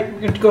right. All right,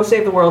 we're going to go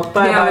save the world.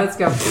 Bye. Yeah, bye. let's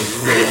go.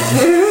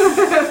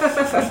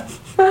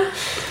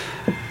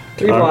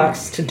 3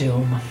 blocks to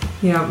doom.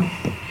 Yeah.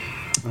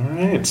 All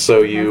right.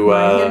 So you.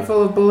 My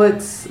handful of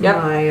bullets, Yep.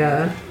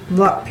 my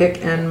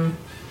lockpick, and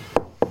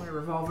my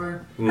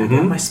revolver.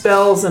 Mhm. My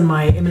spells and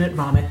my imminent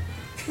vomit.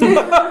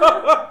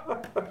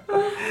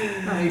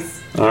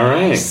 Nice. All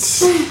right.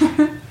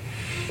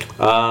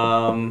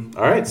 All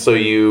right. So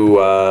you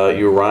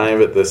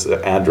arrive at this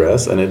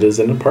address, and it is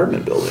an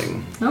apartment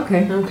building.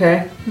 Okay.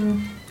 Okay.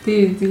 Do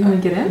you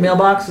want to get in?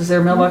 Mailbox. Is there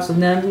a mailbox with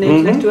names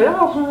next to it?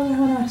 Oh, how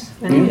nice.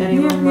 Any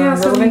of them Yeah,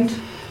 so relevant?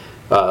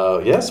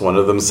 Yes. One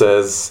of them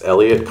says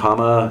Elliot,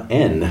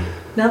 N.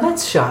 Now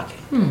that's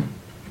shocking.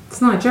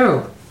 It's not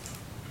Joe.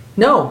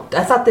 No,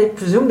 I thought they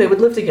presumed they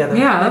would live together.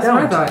 Yeah, They that's what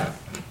I don't.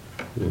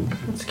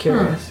 thought. That's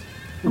curious.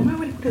 Why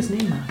would he put his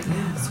name on?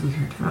 Yeah, it's weird.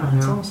 I Oh, don't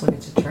it's know. almost like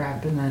it's a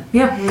trap, isn't it?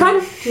 Yeah, kind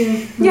of.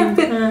 Yeah,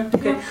 fit.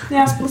 Okay.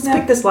 Yeah, Let's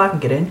pick this lock and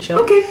get in, shall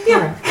we? Okay,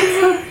 yeah.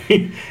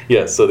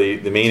 Yes. So the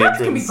main Traps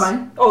entrance. can be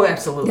fun. Oh,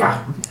 absolutely.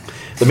 Yeah.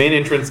 The main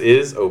entrance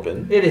is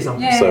open, It is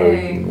open. Yay. so you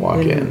can walk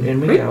in.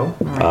 In we go.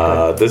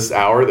 All right, This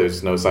hour,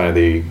 there's no sign of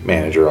the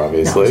manager, good. No,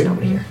 obviously. there's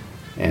nobody here.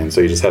 And so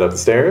you just head up the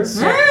stairs.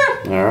 Ah!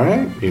 All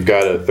right. You've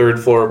got a 3rd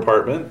floor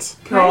apartment.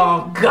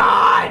 Oh,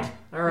 God.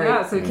 All right.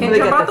 Yeah, so you can't They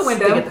jump got out the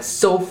window. They get the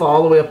sofa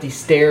all the way up these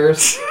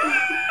stairs.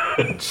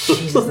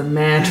 Jesus, the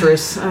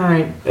mattress. All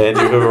right. And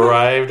you have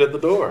arrived at the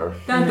door.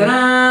 Dun dun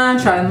dun.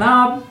 Try the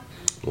knob.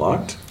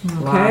 Locked.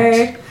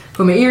 Okay.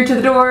 Put my ear to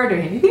the door. Do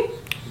anything.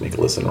 Make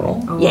a listen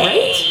roll. Oh.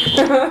 Yay!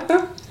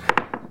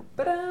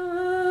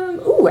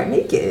 Ooh, I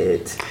make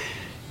it.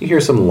 You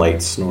hear some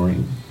light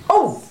snoring.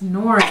 Oh,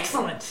 Snoring.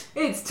 excellent.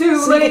 It's too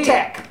Sneak late.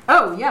 attack.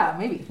 Oh, yeah,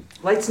 maybe.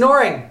 Light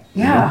snoring.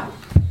 Yeah.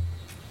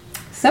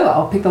 So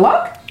I'll pick the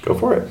lock. Go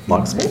for it.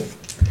 Locksmith.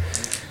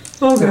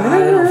 Oh, God, I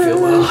don't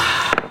feel well.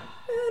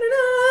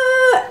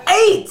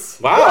 8.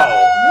 Wow.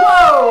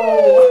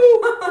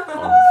 Whoa.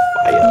 On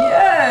fire.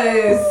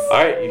 Yes. All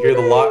right. You hear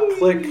the lock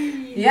click.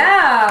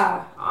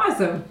 Yeah.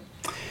 Awesome.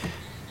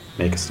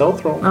 Make a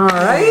stealth roll. All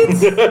right.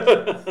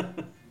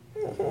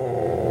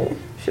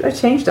 Should I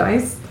change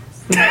dice?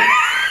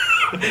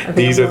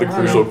 These are the I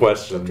crucial know.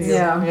 questions.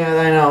 Yeah. Yeah,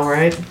 I know,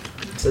 right?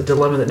 It's a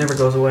dilemma that never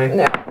goes away.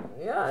 No.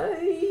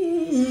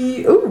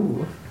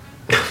 Ooh.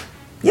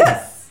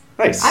 Yes.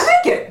 Nice. I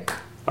make it.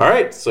 All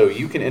right. So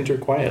you can enter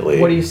quietly.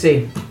 What do you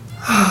see?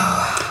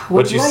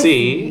 What you do I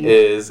see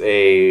is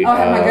a. Oh, I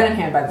have my gun in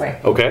hand, by the way.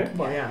 Okay.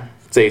 Well, yeah.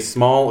 It's a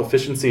small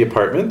efficiency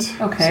apartment.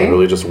 Okay. So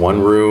really just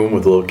one room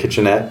with a little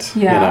kitchenette.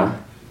 Yeah. You know.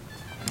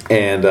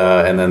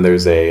 And then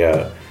there's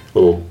a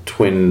little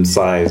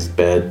twin-sized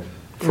bed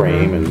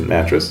frame and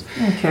mattress.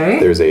 Okay.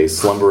 There's a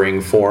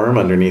slumbering form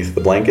underneath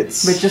the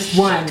blankets. But just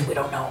one. We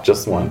don't know.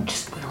 Just one.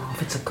 We don't know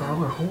if it's a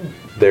girl or who.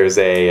 There's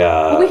a.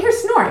 Oh, we hear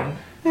snoring.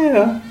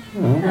 Yeah.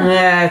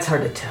 Yeah, it's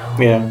hard to tell.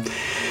 Yeah.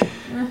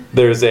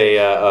 There's a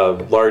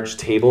large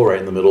table right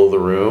in the middle of the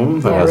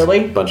room that Oh, has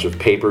really? a bunch of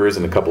papers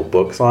and a couple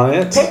books on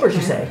it. Papers,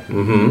 you say?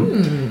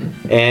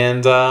 Mm-hmm.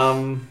 And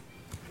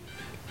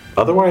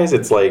otherwise,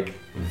 it's like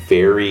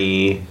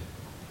very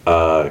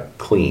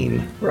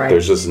clean. Right.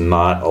 There's just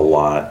not a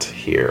lot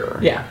here.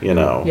 Yeah. You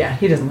know. Yeah,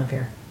 he doesn't live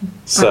here.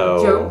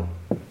 So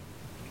Joe?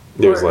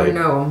 there's or like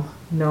no.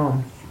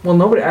 No. Well,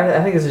 nobody.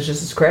 I think this is just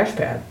his crash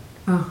pad.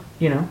 Oh.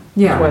 You know.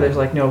 Yeah. That's why there's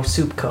like no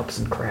soup cups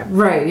and crap.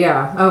 Right.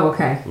 Yeah. Oh,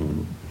 okay.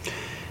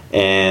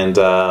 and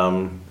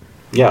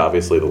yeah,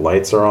 obviously the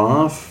lights are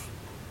off.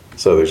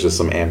 So there's just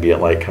some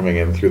ambient light coming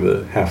in through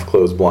the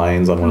half-closed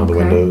blinds on one of the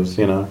Okay. windows,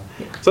 you know.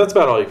 So that's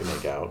about all you can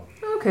make out.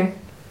 Okay.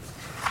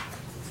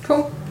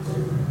 Cool.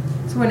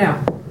 So what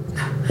now?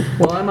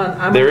 Well,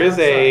 I'm There on is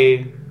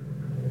the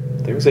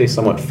there's a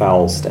somewhat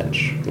foul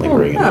stench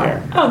lingering in the air.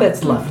 outside. Oh,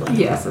 that's lovely.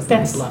 Yes, That's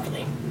nice.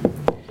 lovely.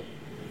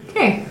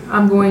 Okay,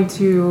 I'm going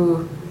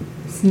to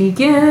sneak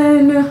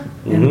in. And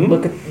Mhm.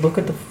 look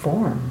at the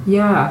form.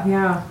 Yeah,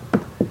 yeah.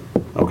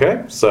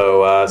 Okay,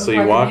 so you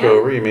Like walk a man?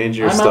 over. You made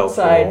your I'm stealth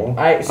outside. roll.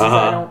 Since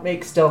I don't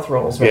make stealth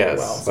rolls very Yes,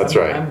 well. So that's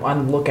I'm, right. I'm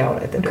on the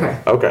lookout at the door.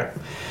 Okay. Okay,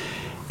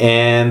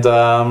 and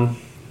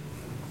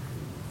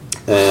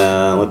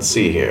let's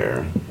see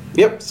here.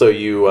 Yep. So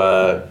you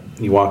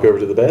walk over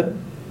to the bed.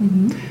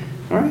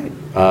 Mm-hmm. All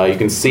right. You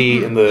can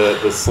see in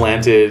the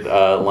slanted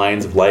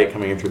lines of light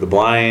coming in through the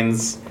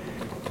blinds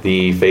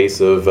the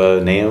face of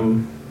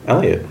Nahum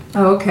Elliott.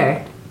 Oh,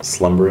 okay.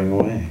 slumbering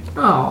away,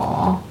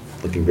 Aww.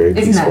 looking very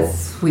Isn't peaceful. that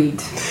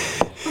sweet?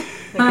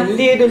 Like a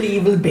little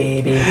evil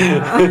baby.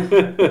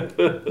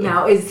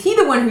 Now, is he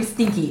the one who's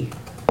stinky?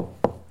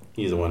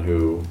 He's the one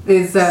who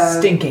Is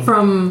Stinking.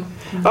 from...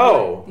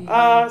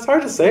 it's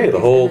hard to say. The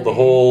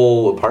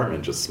whole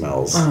apartment just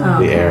smells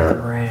the air.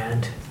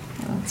 Grand.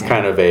 It's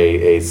kind of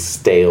a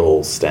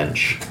stale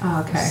stench.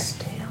 Okay.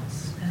 Stale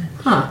stench.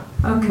 Huh.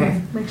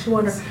 Okay. Makes you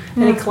wonder.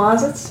 Any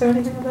closets or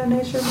anything of that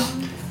nature?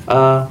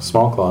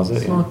 Small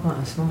closet. Small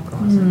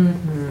closet.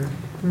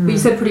 But you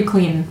said pretty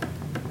clean.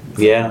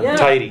 Yeah,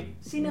 tidy.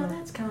 See, now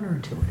that's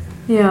counterintuitive.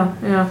 Yeah.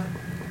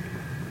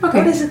 Okay.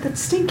 What is it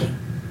that's stinking?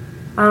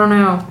 I don't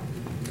know.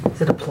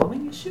 Is it a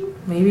plumbing issue?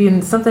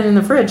 Maybe something in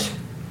the fridge.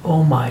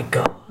 Oh my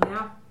god.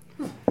 Yeah.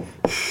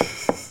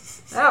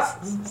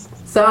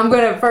 So I'm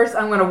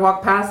gonna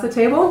walk past the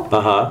table.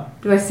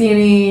 Do I see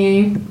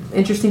any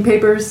interesting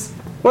papers?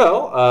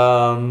 Well,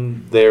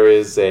 there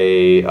is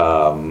a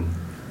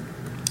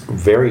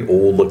very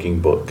old-looking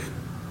book.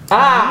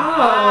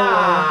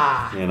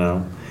 You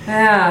know.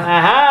 Yeah.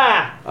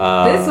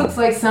 Aha! This looks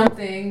like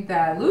something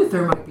that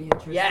Luther might be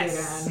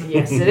interested in.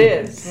 Yes, it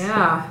is.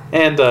 Yeah.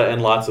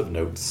 And lots of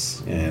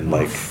notes and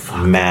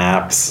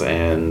maps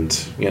and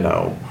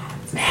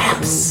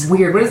Maps.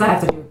 Weird. What does that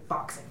have to do with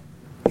boxing?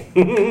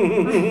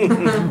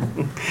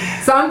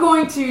 So I'm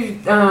going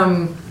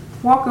to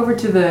walk over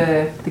to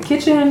the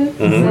kitchen,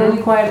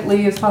 slowly,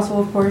 quietly as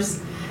possible, of course,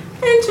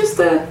 and just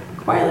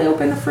quietly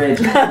open the fridge.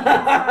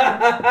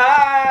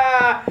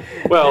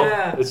 Well,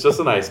 it's just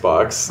an ice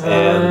box,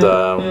 and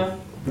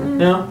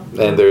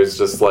and there's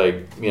just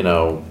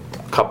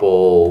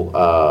couple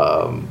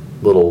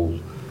little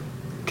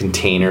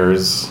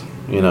containers,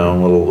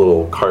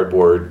 little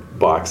cardboard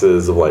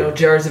boxes of No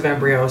jars of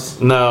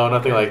embryos. No,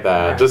 nothing like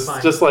that. Right, just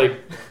fine. just like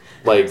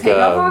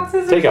takeout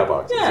boxes. Takeout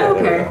boxes. Yeah, there we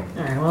okay. go.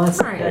 All right, well,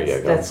 that's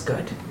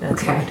good.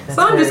 That's Okay. good. That's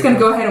So I'm just very gonna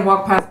go ahead and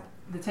walk past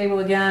the table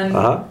again,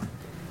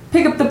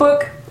 pick up the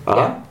book,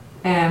 Yeah.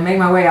 and make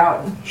my way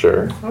out.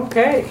 Sure. good.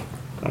 Okay.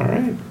 All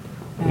right.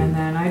 And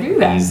then I do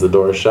that. Ease the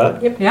door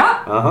shut. Yep.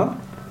 Yeah. All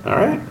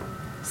right.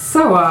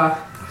 So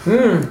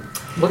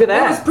Look at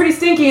it was that. pretty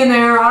stinky in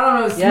there. I don't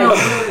know. It Yeah, smells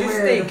really you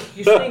weird. stink.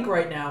 You stink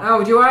right now.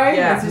 Oh, do I?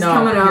 Yeah, It's just no,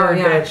 coming you're out. in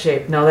Yeah. bad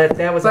shape. No, that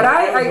was. But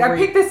that was I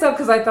picked this up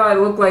because I thought it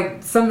looked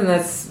like something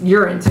that's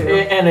you're into.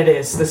 And it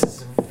is. This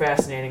is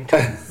fascinating.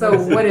 So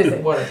what is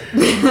it? What is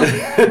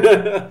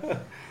it?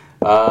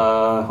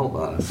 Hold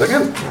on a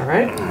second. All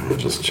right. Let me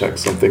just check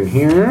something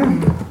here.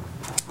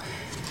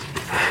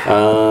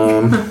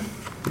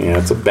 Yeah,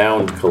 it's a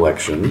bound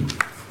collection.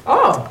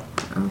 Oh,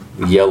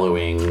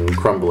 Yellowing,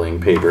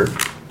 crumbling paper.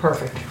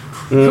 perfect.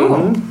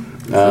 Cool.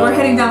 So we're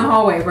heading down the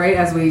hallway, right?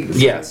 As we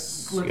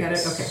Yes. look at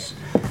it. Okay.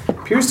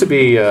 Appears to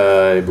be,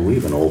 I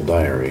believe, an old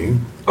diary.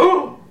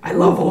 Oh, I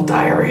love old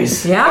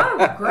diaries.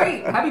 Yeah.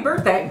 Great. Happy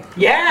birthday.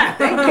 Yeah,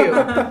 thank you.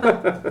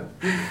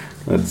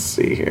 Let's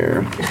see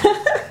here.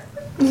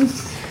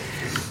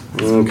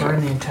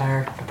 Burn the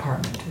entire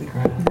apartment to the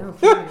ground.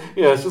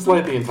 Yeah, it's just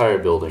light the entire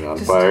building on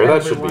fire.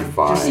 That should be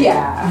everyone. fine.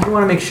 Yeah. You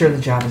want to make sure the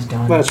job is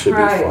done. That should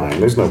Right. be fine.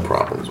 There's no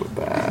problems with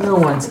that. No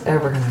one's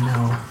ever gonna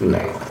know.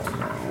 No.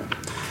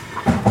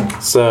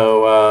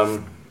 So,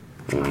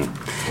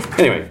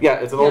 anyway, yeah,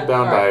 it's an old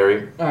bound all right.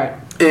 diary. All right.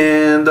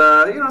 And,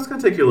 it's going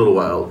to take you a little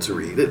while to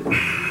read it.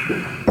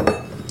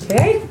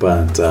 Okay.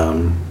 But,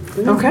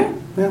 Okay.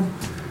 yeah.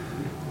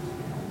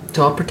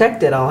 So I'll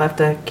protect it. I'll have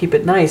to keep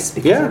it nice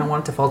because Yeah. I don't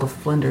want it to fall to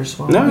flinders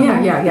while No.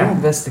 Yeah. I'm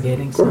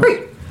investigating. So.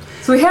 Great.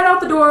 So we head out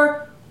the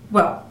door.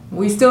 Well,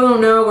 we still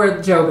don't know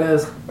where Joe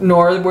goes.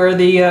 Nor where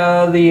the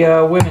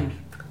women.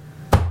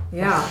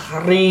 Yeah.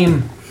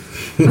 Harlem.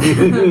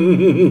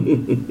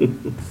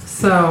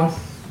 So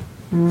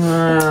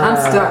I'm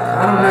stuck.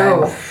 I don't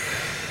know.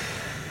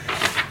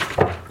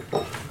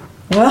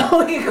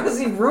 Well, you go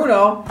see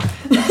Bruno.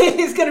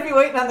 He's gonna be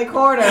waiting on the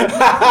corner.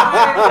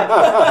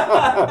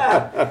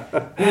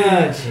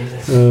 Oh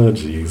Jesus. Oh,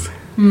 jeez.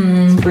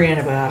 It's free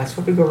antibiotics.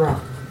 What could go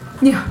wrong?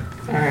 Yeah.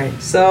 All right.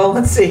 So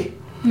let's see.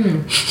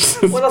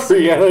 What else?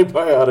 Free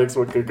antibiotics.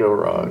 What could go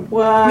wrong?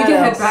 What We can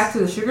head else? back to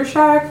the sugar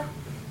shack.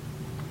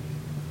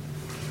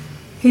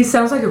 He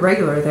sounds like a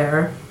regular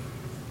there.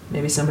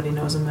 Maybe somebody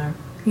knows him there.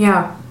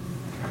 Yeah.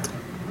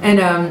 And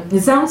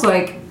it sounds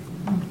like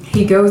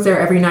he goes there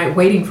every night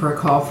waiting for a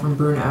call from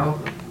Bruno.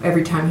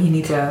 Every time he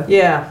needs a,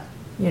 Yeah.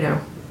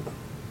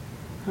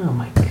 Oh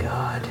my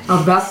God. a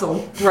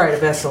vessel. Right, a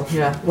vessel.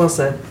 Yeah. Well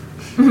said.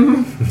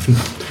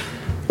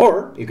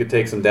 Or you could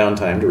take some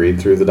downtime to read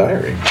through the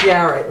diary.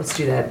 Yeah. All right. Let's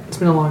do that. It's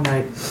been a long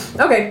night.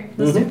 Okay.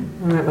 Let's do.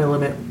 I'm at my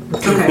limit.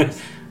 Okay.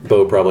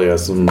 Bo probably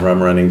has some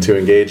rum running to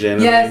engage in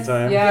Yes. the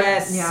meantime. Yeah.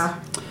 Yes. Yeah.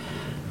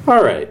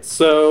 All right.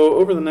 So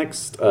over the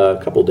next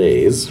couple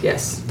days,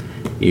 Yes.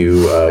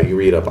 you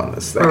read up on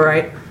this thing. All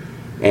right.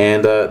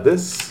 And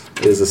this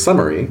is a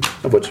summary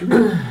of what you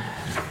read.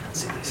 Let's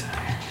see these are.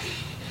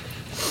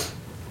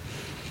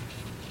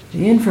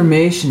 The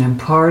information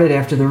imparted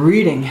after the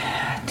reading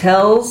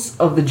tells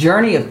of the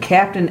journey of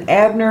Captain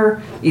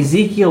Abner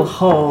Ezekiel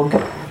Hogg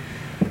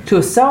to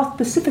a South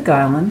Pacific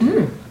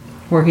island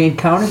where he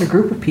encountered a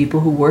group of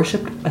people who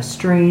worshipped a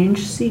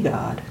strange sea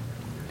god.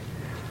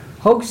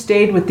 Hogue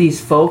stayed with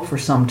these folk for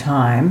some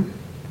time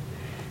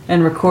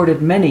and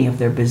recorded many of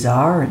their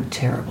bizarre and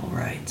terrible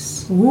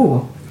rites.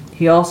 Ooh.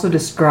 He also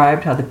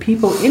described how the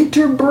people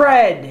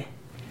interbred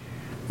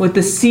with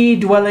the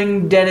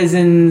sea-dwelling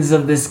denizens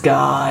of this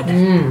god.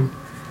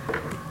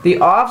 The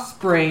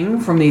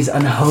offspring from these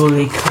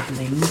unholy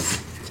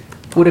couplings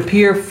would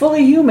appear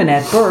fully human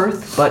at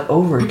birth, but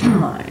over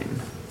time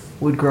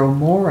would grow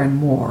more and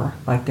more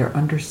like their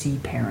undersea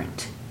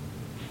parent.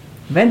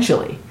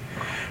 Eventually,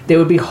 they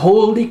would be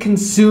wholly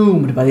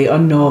consumed by the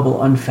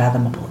unknowable,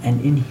 unfathomable, and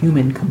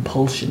inhuman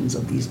compulsions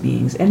of these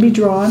beings and be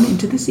drawn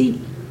into the sea.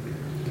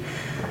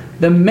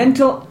 The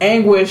mental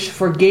anguish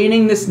for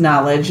gaining this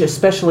knowledge,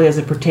 especially as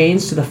it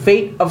pertains to the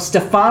fate of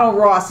Stefano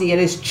Rossi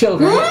and his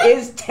children,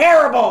 is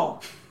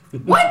terrible!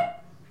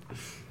 What?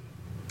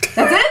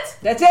 That's it?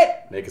 That's it!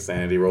 Make a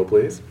sanity roll,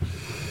 please.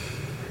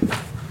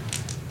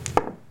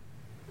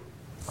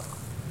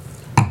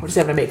 What does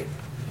that have to make?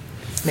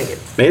 Make it.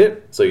 Made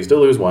it. So you still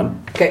lose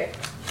 1. Okay.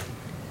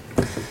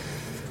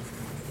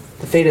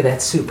 The fate of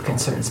that soup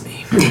concerns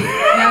me.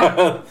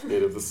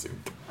 Fate of the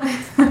soup.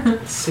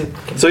 Soup.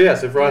 So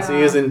yes, if Rossi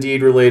is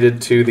indeed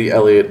related to the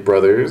Elliott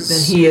brothers,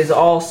 Then he is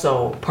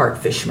also part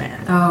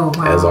fishman. Oh,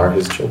 wow. as are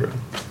his children.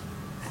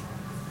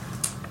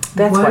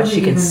 That's What why did she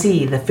he can even-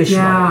 see the fishman.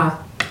 Yeah.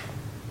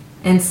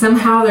 And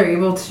somehow they're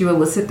able to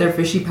elicit their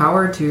fishy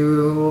power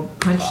to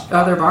punch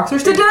other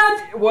boxers to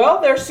death.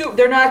 Well,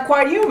 they're not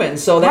quite human,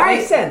 so that Right.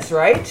 makes sense,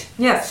 right?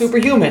 Yes.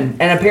 Superhuman,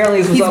 and apparently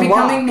this was He's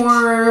unlocked. becoming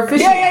more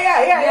fishy.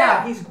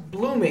 Yeah. He's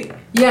blooming.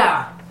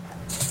 Yeah.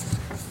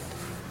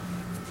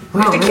 We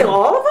have to Wow, kill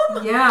all of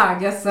them? Yeah, I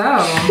guess so.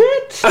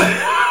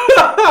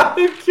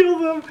 Shit! Kill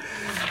them.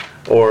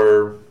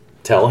 Or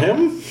tell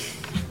him?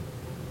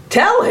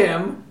 Tell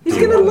him? He's Do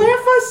you gonna want-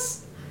 laugh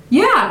us?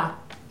 Yeah.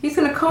 He's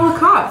gonna call the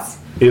cops.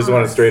 He just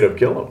want to straight up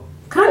kill him.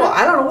 Kind Well, of.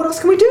 I don't know. What else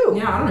can we do?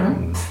 Yeah, I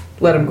don't know.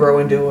 Let him grow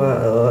into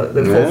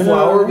the full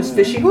flower of his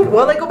fishinghood?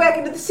 Well, they go back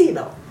into the sea,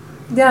 though.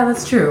 Yeah,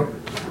 that's true.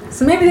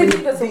 So maybe they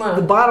leave us The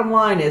alone. bottom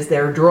line is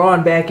they're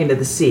drawn back into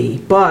the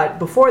sea. But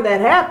before that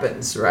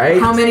happens, right?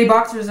 How many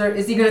boxers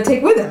is he gonna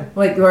take with him?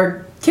 Like,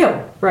 or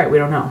kill? Right, we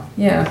don't know.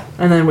 Yeah.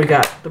 And then we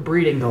got the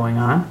breeding going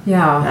on.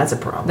 Yeah. That's a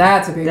problem.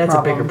 That's a big That's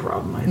problem. a bigger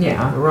problem, I think.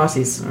 Yeah. The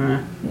Rossies,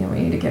 Yeah, we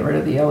need to get rid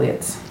of the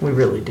Elliots. we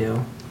really do.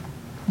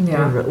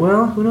 Yeah.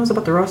 Well, who knows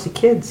about the Rossi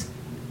kids?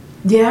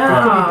 That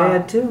Yeah. could be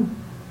bad, too.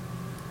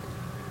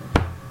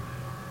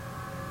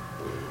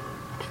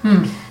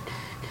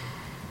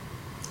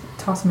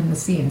 Toss him in the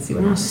sea and see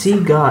what happens. Sea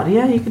God.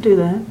 Yeah, you could do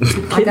that. I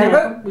got Kidnap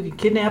him. We can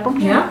kidnap him.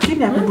 Yeah.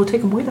 Kidnap him. We'll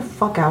take him way the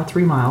fuck out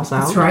 3 miles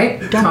out. That's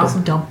right. Dump Toss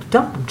him. Dump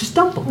him. Just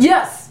dump him.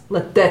 Yes.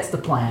 That's the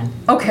plan.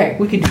 Okay.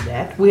 We can do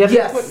that. We have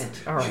Yes. the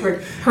equipment. All right. Right.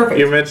 Perfect.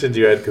 You mentioned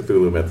you had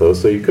Cthulhu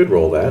Mythos, so you could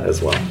roll that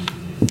as well.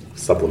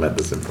 Supplement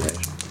this information.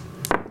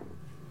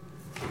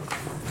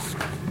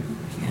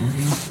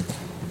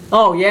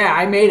 Oh, yeah,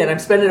 I made it. I'm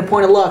spending a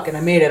point of luck, and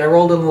I made it. I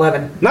rolled an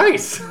 11.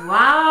 Nice!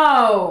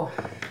 Wow.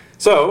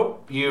 So,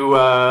 you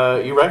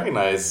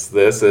recognize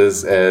this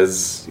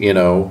as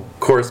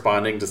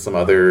corresponding to some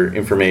other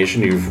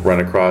information you've run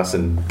across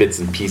in bits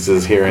and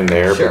pieces here and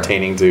there Sure.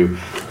 pertaining to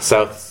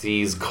South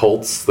Seas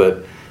cults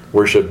that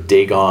worship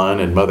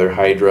Dagon and Mother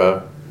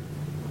Hydra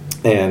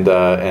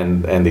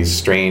and these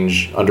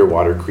strange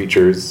underwater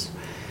creatures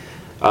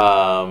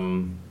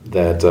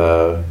that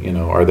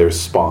are their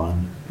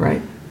spawn.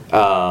 Right.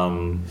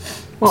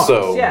 Well,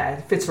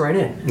 it fits right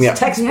in. It's Yeah.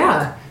 textbook.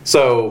 Yeah.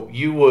 So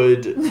you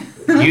would,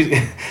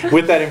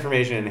 with that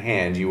information in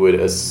hand, you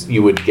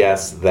would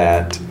guess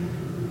that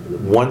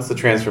once the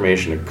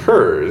transformation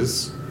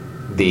occurs,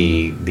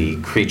 the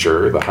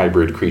creature, the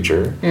hybrid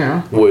creature,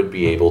 Yeah. would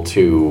be able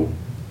to,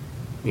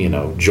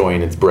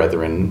 join its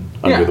brethren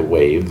under Yeah. the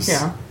waves.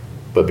 Yeah.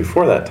 But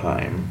before that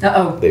time,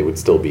 Uh-oh. they would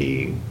still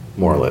be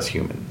more or less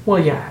human. Well,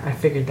 yeah, I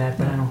figured that,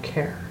 but I don't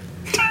care.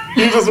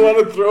 You just want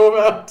to throw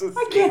them out to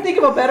I can't think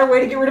of a better way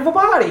to get rid of a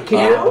body.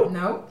 Can you?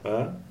 No.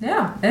 Huh?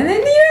 Yeah. And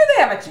then they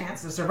have a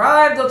chance to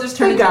survive. They'll just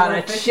turn They into got a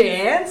little fishes.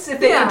 chance if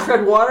they Yeah. can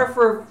tread water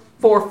for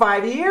 4 or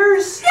 5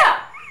 years. Yeah.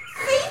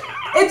 See?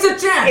 It's a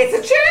chance. It's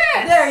a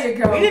chance. There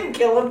you go. We didn't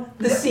kill him.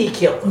 The sea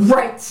killed him.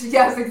 Right.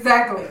 Yes,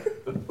 exactly.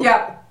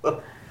 Yep.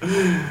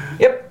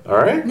 Yep. All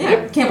right.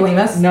 Yeah. Can't blame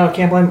us. No,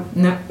 can't blame.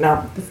 No.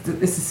 No,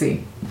 It's the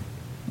sea.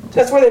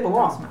 that's where they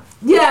belong.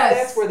 Yes.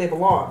 That's where they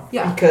belong.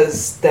 Yeah.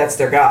 Because that's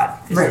their god.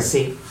 Is Right. the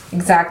sea.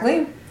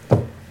 Exactly.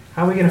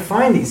 How are we gonna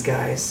find these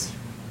guys?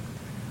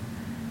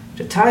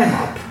 To tie them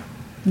up,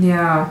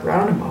 Yeah.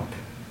 round them up.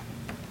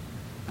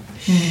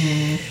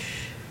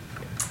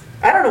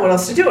 I don't know what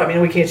else to do. I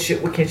mean, we can't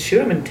shoot. We can't shoot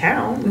them in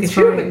town. We can That's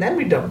shoot them right. and then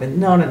we dump them.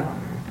 No. Are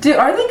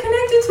they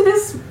connected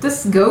to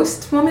this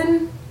ghost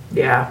woman?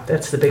 Yeah,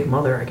 that's the big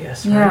mother, I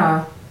guess. Right?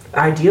 Yeah.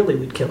 Ideally,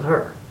 we'd kill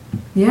her,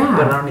 Yeah.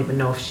 but I don't even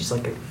know if she's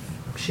like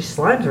she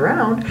slimes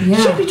around. Yeah.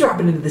 She'd be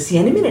dropping into the sea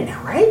any minute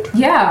now, right?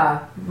 Yeah.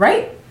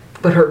 Right?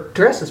 But her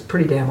dress is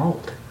pretty damn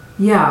old.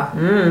 Yeah.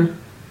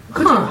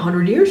 Could take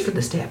 100 years for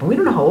this to happen. We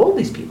don't know how old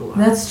these people are.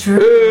 That's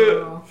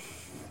true.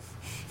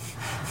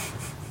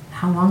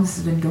 how long this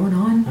has been going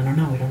on? I don't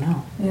know. We don't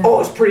know. Yeah. Oh,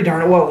 it's pretty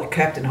darn well. The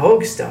Captain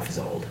Hogue stuff is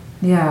old.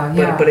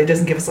 Yeah. But it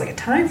doesn't give us like a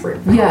time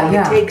frame for how long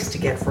it takes to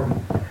get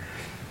from.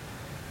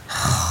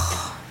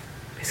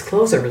 His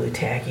clothes are really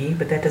tacky,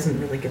 but that doesn't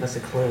really give us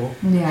a clue.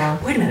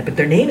 Yeah. Wait a minute, but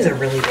their names are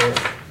really old.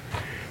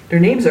 Their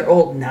names are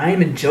old.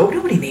 Naim and Joe.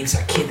 Nobody names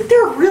their kid.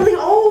 They're really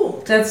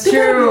old. That's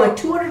They're true. They're like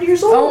 200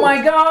 years old. Oh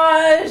my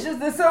gosh,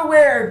 this is so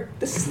weird.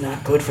 This is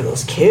not good for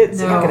those kids.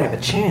 No. They're not gonna have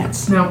a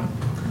chance. No.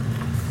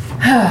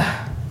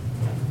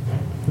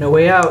 No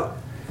way out.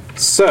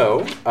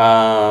 So,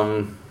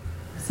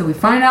 So we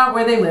find out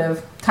where they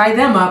live, tie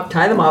them up.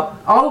 Tie them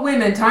up. All the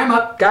women, tie them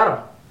up.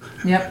 Got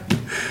them. Yep.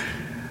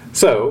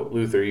 so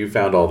Luther, you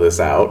found all this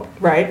out.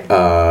 Right.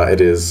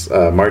 It is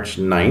March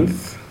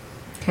 9th.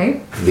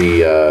 Okay.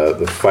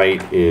 The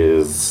fight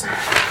is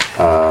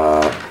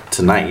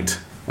tonight,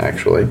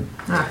 actually.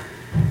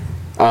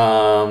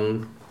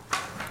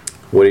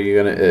 What are you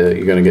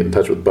gonna get in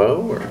touch with Bo,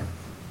 or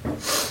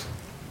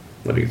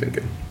what are you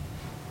thinking?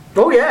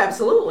 Oh yeah,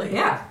 absolutely.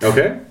 Yeah.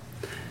 Okay.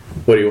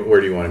 Where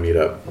do you want to meet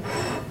up?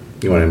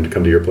 You want him to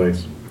come to your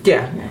place?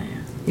 Yeah.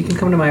 You can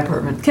come to my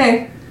apartment.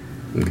 Okay.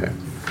 Okay.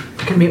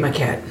 You can meet my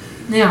cat.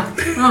 Yeah.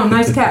 Oh,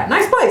 nice cat.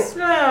 Nice place.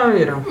 Oh,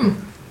 you know.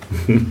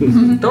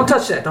 Don't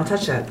touch that. Don't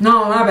touch that.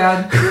 No, my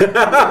bad.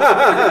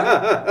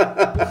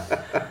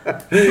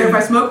 Care if I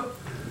smoke?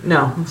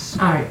 No.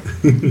 All right.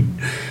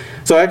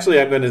 So actually,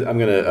 I'm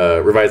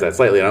gonna revise that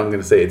slightly, and I'm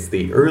gonna say it's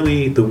the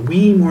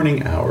wee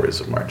morning hours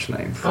of March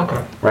 9th.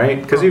 Okay.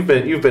 Right? Because you've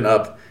been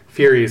up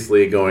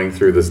furiously going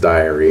through this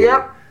diary.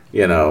 Yep.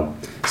 You know,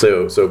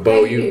 so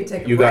Bo, Hey,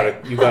 you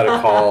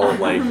gotta call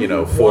like 4 in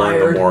the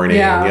Wired. morning.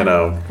 Yeah. You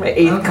know. My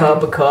 8th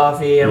cup of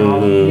coffee and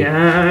all.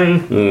 Yeah.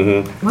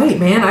 Mm-hmm. Wait,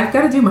 man, I've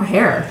got to do my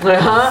hair.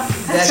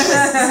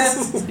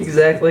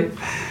 Exactly.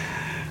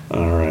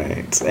 All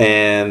right,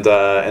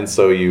 and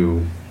so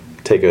you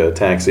take a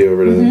taxi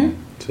over to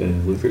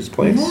Luther's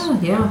place.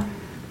 Yeah.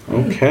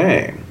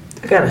 Okay.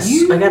 I got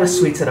a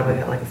suite set up. I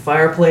got like a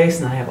fireplace,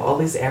 and I have all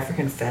these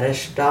African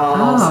fetish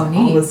dolls. Oh, and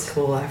all neat. this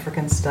cool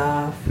African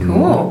stuff.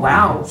 Cool.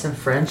 Wow. Some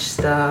French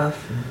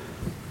stuff.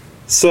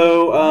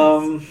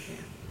 So,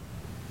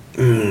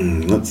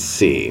 let's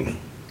see.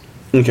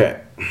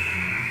 Okay.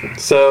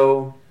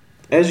 So,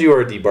 as you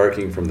are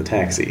debarking from the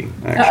taxi,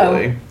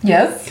 actually, Uh-oh.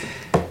 Yes.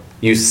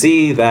 you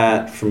see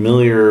that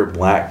familiar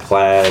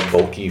black-clad,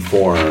 bulky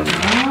form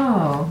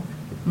Oh.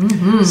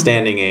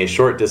 standing a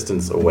short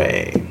distance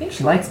away. I think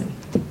she likes me.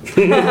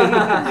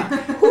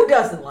 Who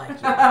doesn't like you?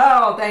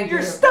 Oh, thank you.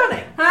 You're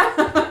stunning.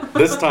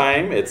 This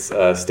time, it's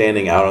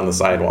standing out on the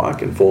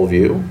sidewalk in full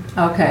view,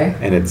 Okay.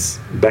 and it's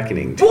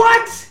beckoning to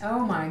What? Oh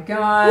my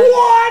god.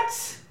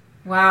 What?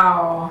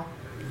 Wow.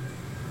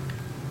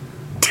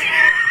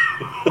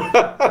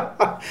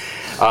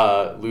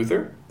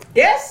 Luther.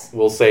 Yes?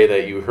 We'll say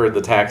that you heard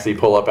the taxi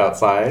pull up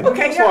outside.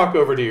 Okay, Just yeah. walk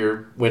over to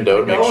your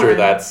window to make Go sure ahead.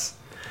 that's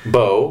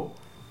Bo,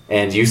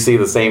 and you see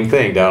the same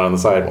thing down on the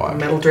sidewalk.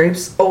 Metal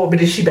drapes. Oh,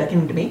 but is she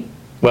beckoning to me?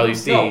 Well, you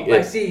see No, I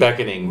it see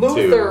beckoning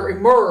Luther to...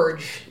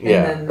 emerge. And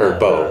Yeah, then or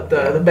Bo.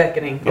 The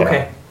beckoning. Yeah.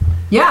 Okay.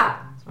 Yeah.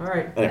 All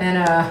right.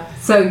 And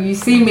so you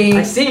see me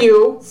I see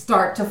you.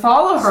 start to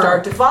follow her.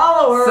 Start to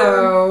follow her.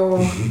 So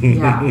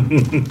yeah.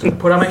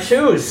 Put on my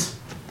shoes.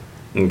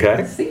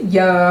 Okay. See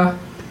ya.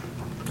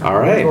 All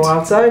right. Go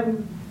outside.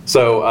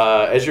 So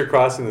as you're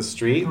crossing the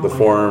street, the my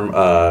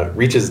form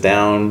reaches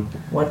down.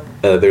 What?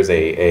 There's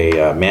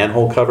a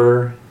manhole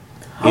cover,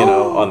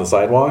 on the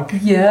sidewalk,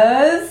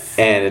 Yes.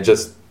 and it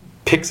just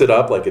picks it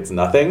up like it's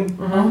nothing,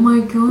 Oh my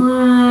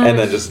god. and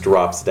then just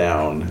drops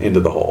down into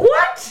the hole.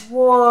 What?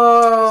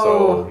 Whoa.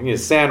 So you need a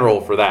sand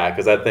roll for that,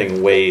 because that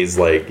thing weighs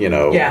like,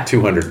 Yeah.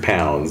 200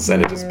 pounds,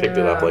 and it just picked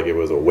it up like it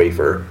was a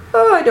wafer.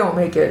 Oh, I don't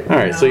make it. All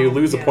right, so you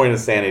lose a Yeah. point of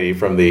sanity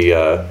from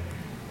the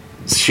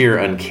sheer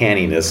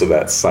uncanniness of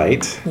that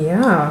sight.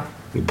 Yeah.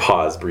 You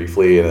pause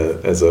briefly in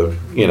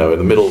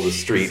the middle of the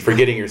street,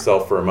 forgetting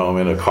yourself for a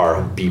moment. A car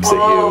beeps at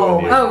you,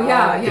 and you Oh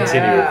yeah. Yeah.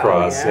 continue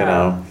across.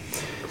 yeah.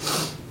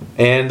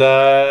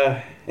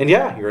 And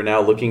yeah, you're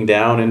now looking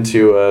down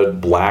into a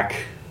black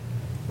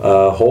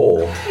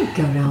hole. Can't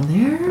go down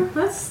there.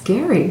 That's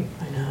scary.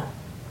 I know.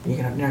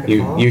 You're not gonna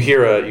fall. You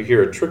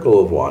hear a trickle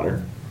of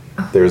water.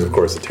 There's of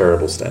course a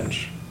terrible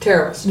stench.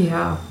 Terrible.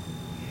 Yeah.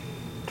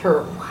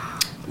 Terrible.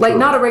 Like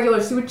not a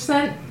regular sewage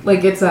scent.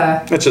 Like it's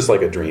a. It's just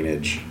like a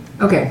drainage.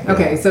 Okay.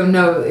 Okay. So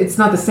no, it's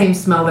not the same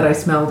smell that I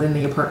smelled in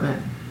the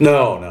apartment.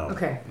 No.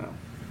 Okay. No.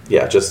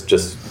 Yeah, just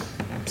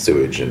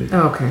sewage and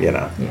Okay.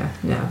 Yeah.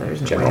 No,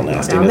 there's no General way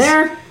to go down nastiness.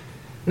 there.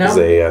 No.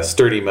 There's a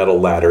sturdy metal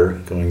ladder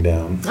going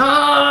down.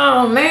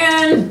 Oh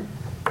man.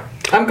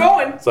 I'm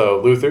going. So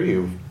Luther,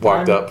 you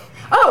walked up.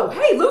 Oh,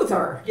 hey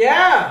Luther.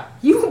 Yeah.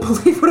 You won't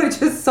believe what I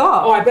just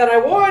saw. Oh, I bet I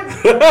would.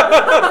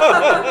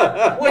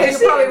 Yeah, you're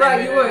probably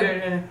right. You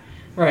would.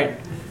 Right.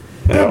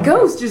 That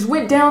ghost just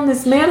went down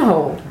this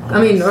manhole.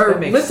 I mean, or That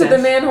makes lifted the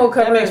sense. manhole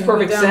cover. That makes and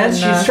perfect went down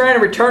sense. and, She's trying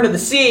to return to the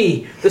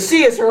sea. The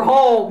sea is her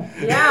home.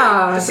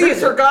 Yeah. The sea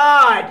is her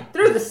god.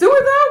 Through the sewer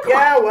though? Come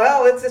Yeah,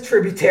 well, it's a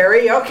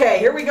tributary. Okay,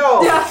 here we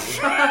go. on.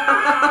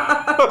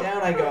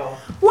 Down I go.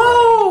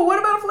 Whoa! What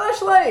about a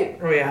flashlight?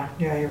 Oh yeah,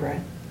 you're right.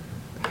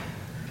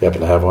 You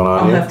happen to have one on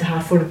I'll you? have to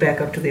hot-foot it back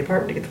up to the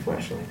apartment to get the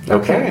flashlight.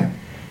 Okay.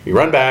 You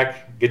run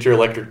back, get your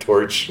electric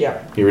torch.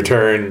 Yep. You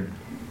return.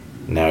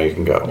 Now you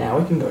can go. Now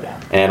we can go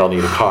down. And I'll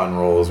need a con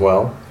roll as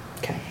well.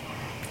 Okay.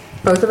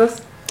 Both of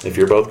us? If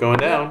you're both going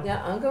down.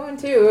 Yeah, I'm going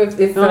too.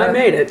 If I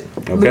made it.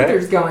 Okay.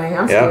 Luther's going,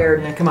 I'm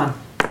scared. Yeah, come on.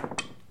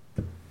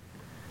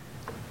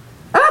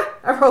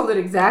 I rolled it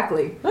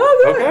exactly.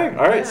 Oh, good. Okay.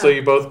 All right. So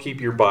you both keep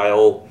your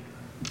bile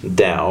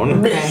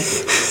down. Okay.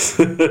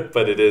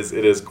 But it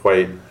is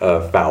quite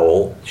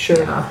foul. Sure.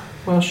 Yeah.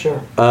 Well,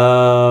 sure.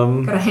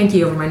 Got a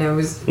hanky over my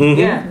nose. Mhm.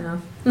 Yeah.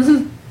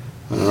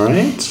 All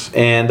right.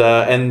 And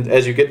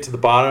as you get to the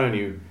bottom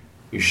and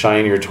you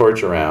shine your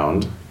torch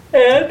around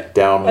And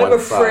down one I'm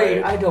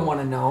afraid. side. I don't want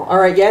to know. All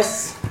right.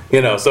 Yes.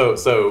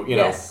 So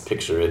Yes.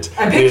 picture it.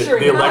 I'm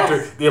picturing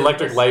the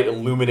electric light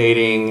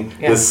illuminating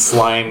this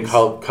slime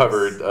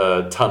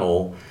covered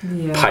tunnel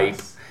Yes.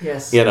 pipe.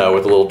 Yes. With a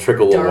little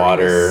trickle of Darkness,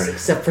 water.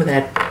 except for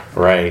that.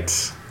 Right.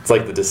 It's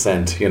like the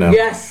descent,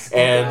 Yes.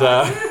 And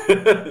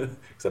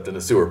except in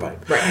a sewer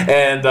pipe. Right.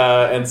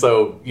 And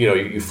so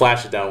you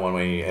flash it down one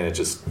way, and it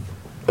just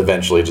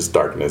eventually just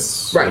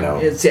darkness. Right.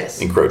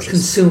 It's encroaches.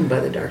 consumed by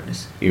the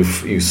darkness.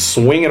 You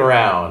swing it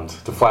around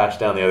to flash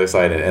down the other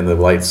side, and the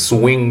light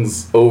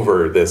swings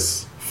over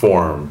this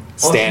form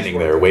standing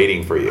there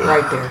waiting for you.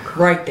 Right there.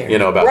 Right there.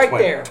 About right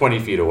 20, there. 20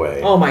 feet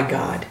away. Oh my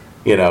God.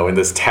 In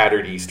this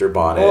tattered Easter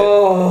bonnet,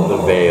 the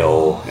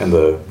veil, and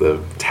the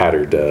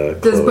tattered Does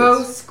clothes.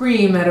 Bo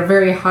scream at a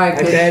very high I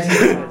pitch? bet he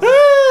does.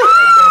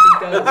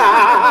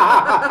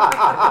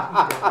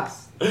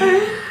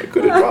 I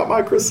could have dropped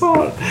my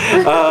croissant.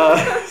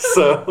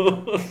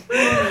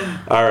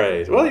 All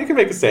right. Well, you can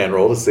make a stand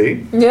roll to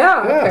see.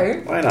 Yeah,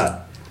 okay. Why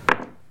not?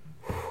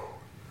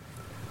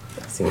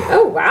 Let's see.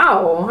 Oh,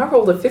 wow. I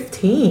rolled a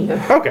 15.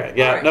 Okay.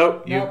 Yeah. Right.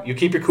 Nope. Nope. You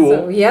keep your cool,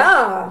 So,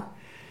 yeah.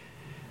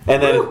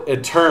 and then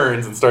it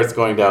turns and starts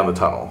going down the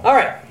tunnel, All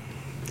right.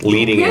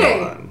 leading Okay.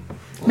 you on.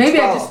 Maybe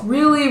I follow. just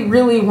really,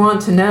 really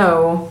want to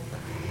know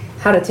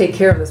how to take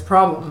care of this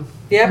problem.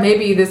 Yep.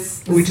 Maybe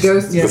this ghost is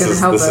This going to is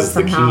help this us is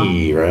the somehow.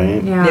 key,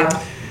 right? Yeah.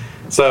 Yeah.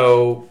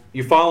 So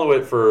you follow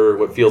it for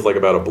what feels like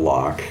about a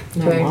block,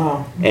 Okay. Oh,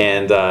 wow.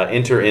 and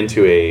enter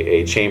into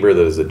a chamber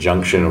that is a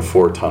junction of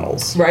 4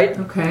 tunnels. Right.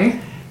 Okay.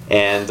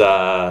 And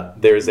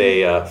there's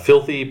a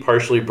filthy,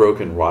 partially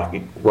broken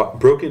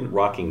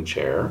rocking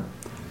chair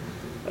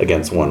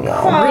against one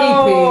wall.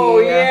 Oh,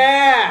 Creepy.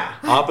 yeah.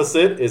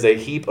 Opposite is a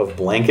heap of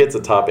blankets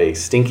atop a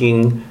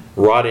stinking,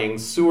 rotting,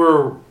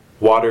 sewer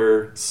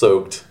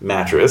water-soaked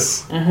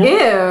mattress.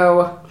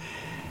 Ew.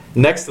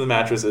 Next to the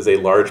mattress is a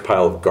large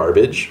pile of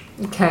garbage,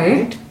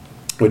 Okay.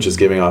 which is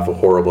giving off a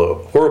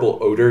horrible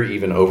odor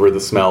even over the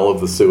smell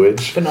of the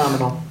sewage.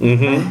 Phenomenal.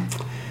 Mm-hmm.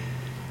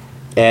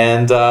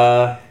 And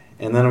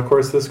then, of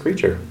course, this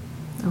creature,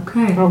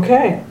 Okay.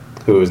 Okay.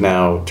 who is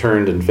now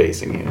turned and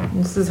facing you.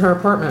 This is her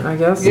apartment, I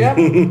guess. Yep.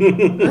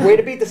 Way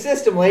to beat the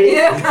system, lady.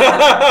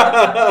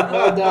 Yeah.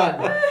 Well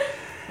done.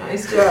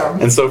 Nice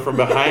job. And so from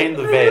behind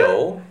the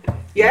veil,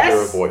 you hear a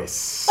Yes.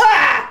 voice.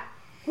 Ah!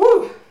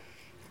 Woo.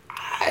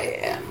 I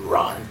am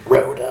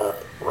Rhoda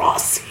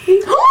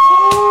Rossi. No!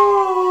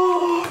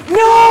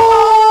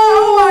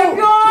 Oh my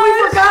God. We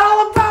forgot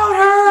all about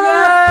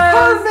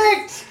her.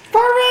 Yes.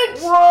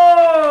 Perfect.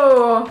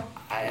 Whoa.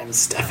 I am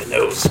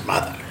Stefano's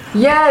mother,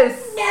 Yes.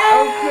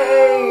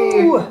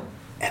 Okay. Ooh.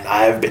 and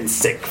I have been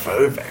sick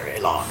for a very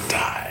long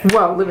time.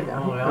 Well, live it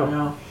down.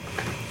 no.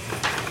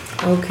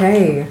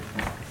 Okay.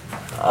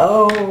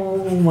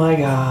 Oh my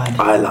God.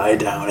 I lie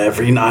down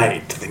every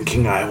night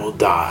thinking I will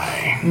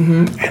die,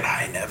 and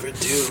I never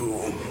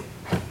do.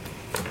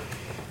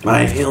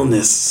 My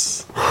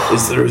illness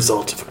is the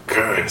result of a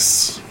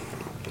curse.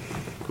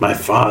 My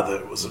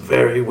father was a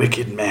very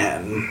wicked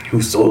man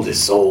who sold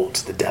his soul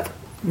to the devil.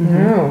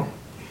 No.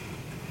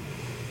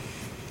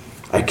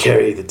 I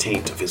carry the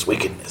taint of his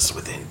wickedness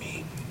within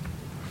me.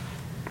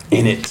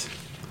 In it,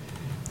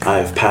 I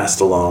have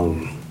passed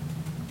along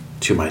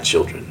to my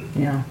children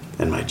Yeah.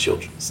 and my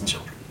children's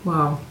children.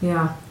 Wow.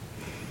 Yeah.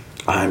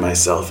 I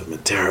myself am a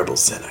terrible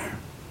sinner.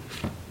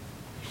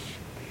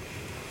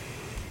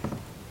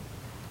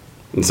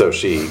 And so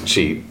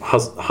she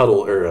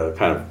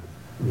kind of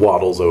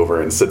waddles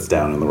over and sits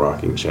down in the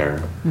rocking chair.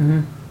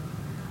 Mm-hmm.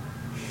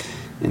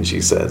 And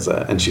she says,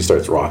 and she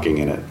starts rocking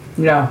in it,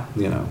 Yeah.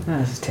 Oh,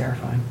 This is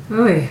terrifying.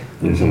 Oy.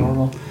 This is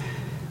horrible.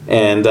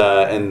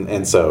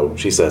 And so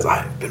she says,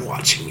 I've been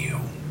watching you.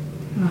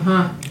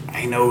 Uh-huh.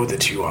 I know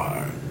that you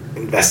are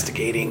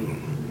investigating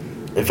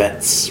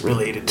events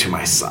related to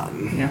my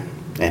son Yeah.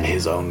 and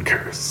his own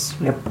curse.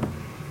 Yep.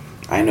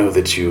 I know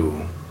that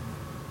you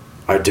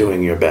are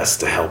doing your best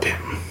to help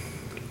him.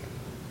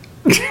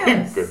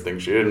 Yes. Good thing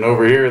she didn't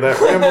overhear that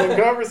rambling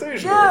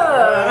conversation.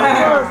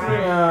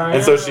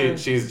 And so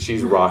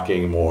she's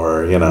rocking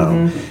more,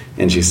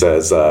 and she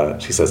says,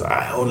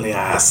 I only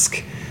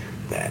ask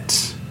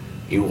that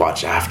you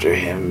watch after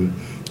him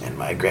and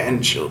my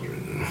grandchildren.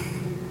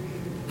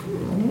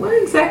 What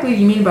exactly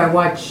do you mean by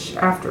watch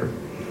after?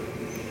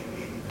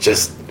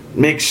 Just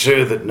make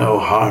sure that no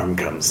harm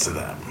comes to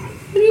them.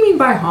 What do you mean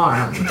by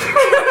harm?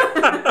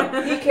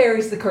 He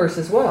carries the curse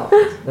as well,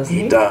 doesn't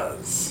he? He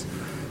does.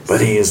 But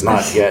he has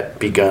not yet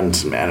begun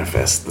to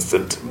manifest the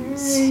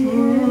symptoms.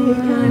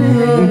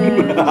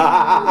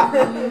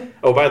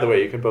 Oh, by the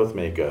way, you can both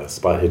make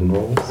spot hidden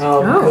rolls.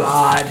 Oh,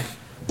 God.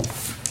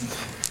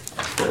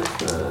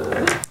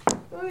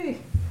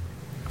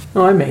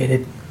 Oh, I made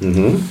it.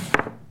 Mm-hmm.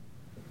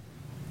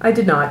 I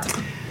did not.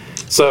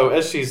 So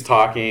as she's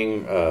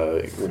talking,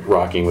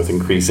 rocking with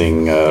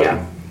increasing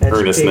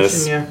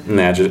earnestness and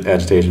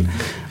agitation,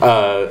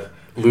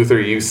 Luther,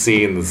 you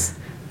see in this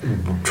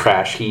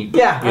trash heap,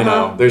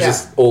 there's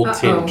just old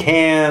tin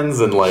cans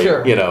and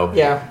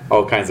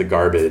all kinds of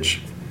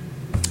garbage.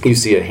 You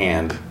see a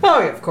hand. Oh,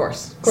 yeah, of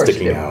course.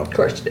 Sticking out. Of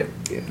course you do.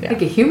 Yeah.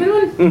 Like a human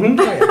one? Mm-hmm.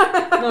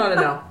 Oh, yeah.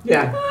 No.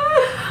 Yeah.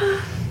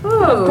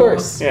 Oh. Of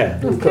course.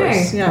 Yeah. Of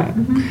course. Yeah.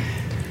 Mm-hmm.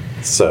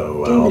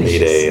 So I'll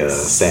need a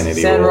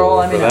sanity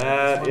roll for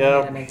that. I'm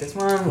going to make this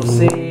one. We'll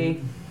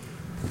see.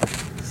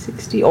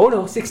 60. Oh,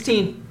 no.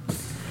 16.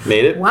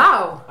 Made it?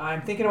 Wow.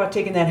 I'm thinking about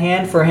taking that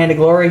hand for a hand of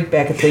glory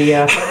back at the...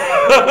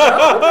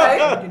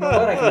 Okay. You know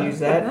what? I can use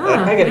that.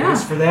 I got a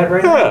use for that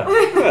right now.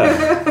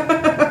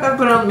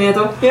 Put it on the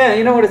mantle. Yeah,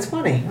 you know what? It's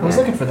funny. I was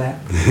looking for that.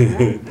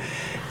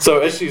 So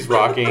as she's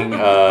rocking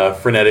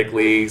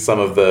frenetically, some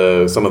of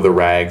the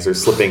rags are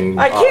slipping.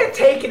 I can't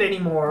take it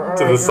anymore.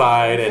 To the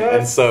side,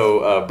 and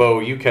so Bo,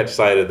 you catch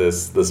sight of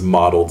this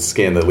mottled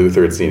skin that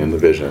Luther had seen in the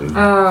vision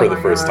for the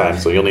first time.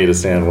 So you'll need a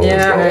stand roll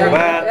as well for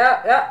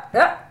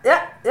that.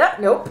 Yeah.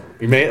 Nope.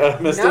 You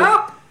missed it.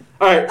 Nope.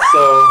 All right,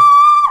 so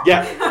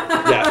yeah.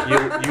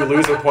 You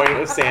lose a point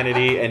of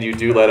sanity, and you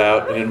do let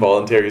out an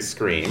involuntary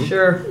scream.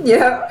 Sure.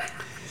 Yeah.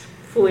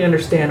 Fully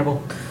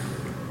understandable.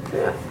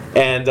 Yeah.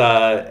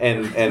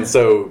 And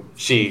so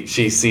she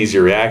sees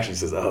your reaction. She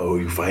says, "Oh,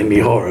 you find me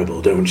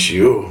horrible, don't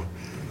you?"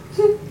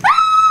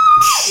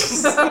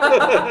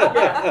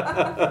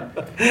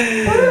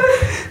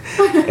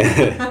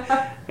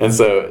 And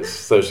so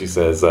she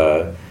says,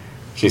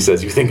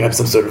 "You think I'm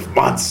some sort of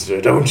monster,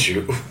 don't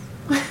you?"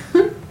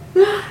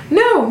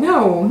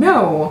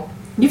 No.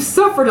 You've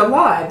suffered a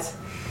lot.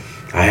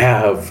 I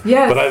have.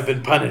 Yes. But I've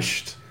been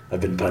punished.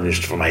 I've been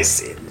punished for my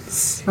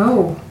sins.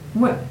 Oh,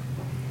 what?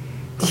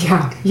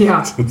 Yeah.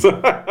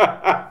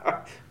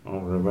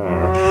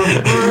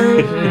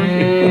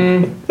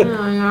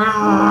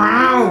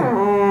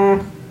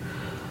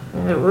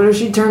 What if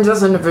she turns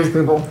us into fish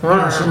people? She's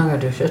not gonna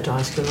do shit to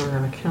us because we're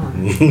gonna kill her.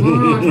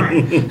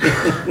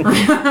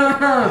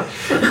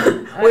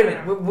 Wait a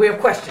minute, we have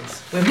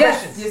questions.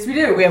 Yes, we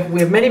do. We have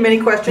many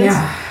questions.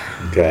 Yeah.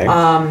 Okay.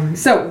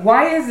 So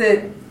why is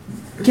it?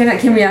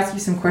 Can we ask you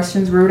some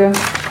questions, Rhoda?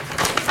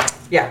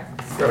 Yeah,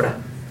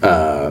 Rhoda.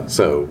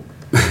 So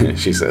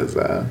she says,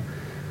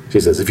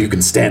 if you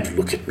can stand to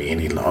look at me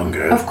any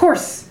longer. Of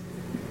course,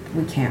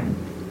 we can.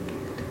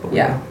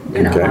 Yeah,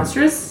 you're not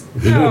monstrous.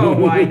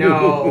 No, I know.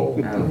 Oh,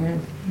 yeah.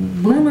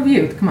 Bloom of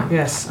youth. Come on.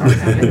 Yes.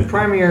 Okay.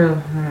 Prime your...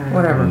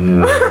 Whatever.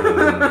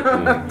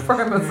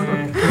 Prime us.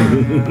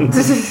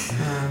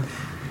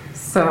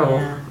 So,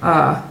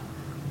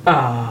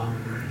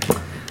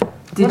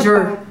 did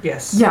your...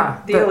 Yes.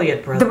 Yeah. The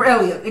Elliott brothers. The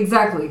Elliott,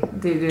 exactly.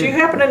 Do you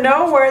happen to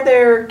know where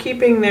they're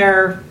keeping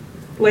their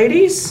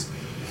ladies?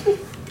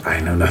 I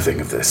know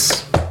nothing of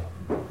this.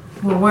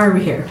 Well, why are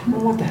we here?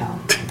 Well, what the hell?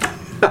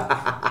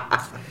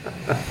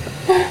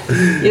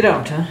 You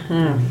don't, huh?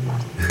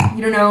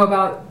 You don't know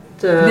about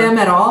them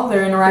at all?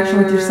 Their interaction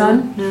with your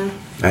son?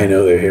 I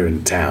know they're here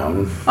in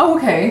town. Oh,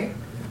 okay.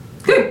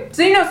 Good.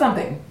 So you know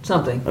something.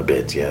 Something. A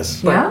bit,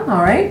 yes. Yeah.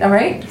 All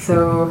right.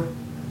 So.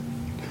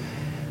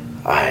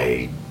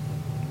 I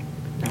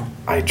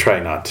try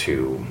not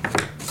to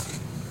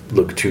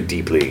look too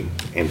deeply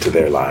into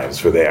their lives,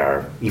 for they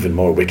are even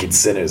more wicked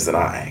sinners than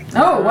I.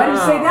 Oh, why did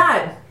you say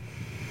that?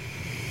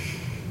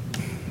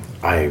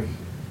 I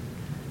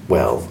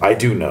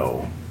do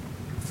know.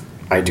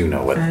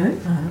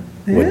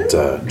 What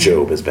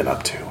Job has been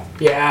up to.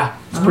 Yeah,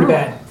 it's pretty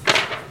bad.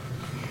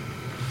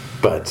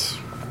 But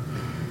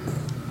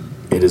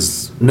it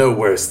is no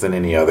worse than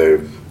any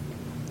other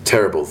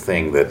terrible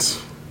thing that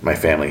my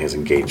family has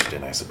engaged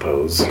in, I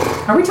suppose.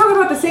 Are we talking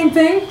about the same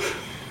thing?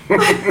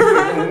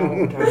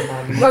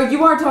 Well,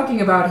 you are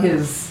talking about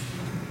his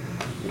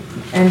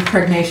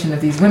impregnation of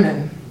these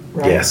women,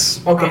 right?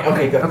 Yes.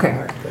 Okay, good. Okay.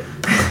 All right, good.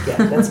 Yeah,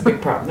 that's a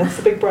big problem. That's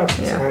the big problem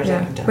as far as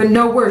I can tell. But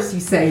no worse, you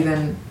say,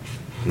 than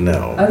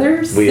no.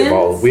 Other sins?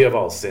 We have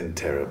all sinned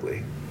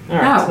terribly. All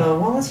right, so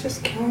let's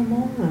just kill them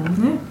all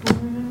then.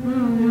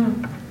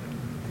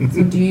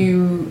 So do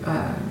you...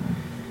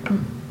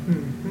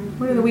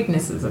 what are the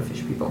weaknesses of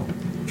fish people?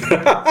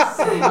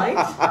 Sunlight,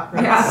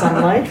 right? Yeah.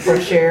 Sunlight,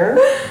 fresh air,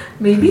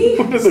 maybe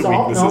what are the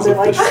salt. weaknesses No, they of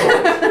like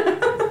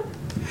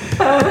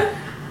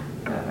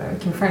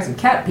salt? Can we find some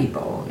cat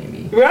people,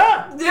 maybe?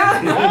 Yeah.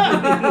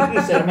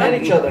 Set them at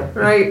each other.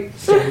 Right.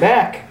 Stand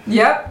back.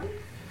 Yep.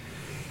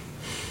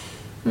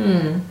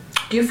 Do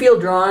you feel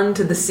drawn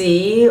to the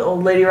sea,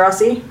 old Lady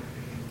Rossi?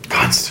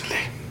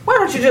 Constantly. Why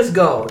don't you just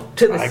go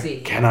to the sea?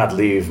 I cannot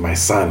leave my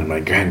son and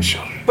my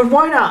grandchildren. But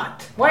why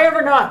not? Why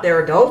ever not?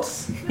 They're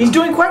adults. He's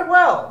doing quite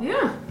well.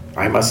 Yeah.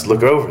 I must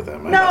look over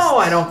them.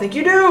 I don't think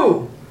you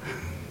do.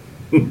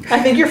 I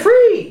think you're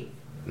free.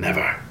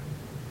 Never.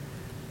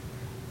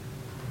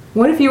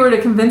 What if you were to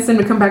convince them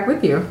to come back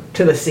with you?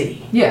 To the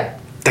sea. Yeah.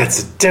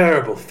 That's a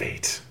terrible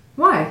fate.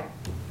 Why?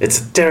 It's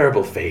a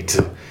terrible fate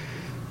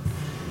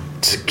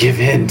to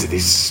give in to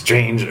these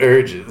strange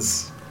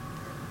urges.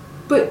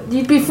 But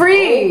you'd be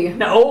free.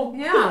 No.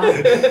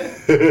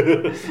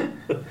 Yeah.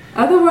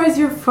 Otherwise,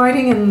 you're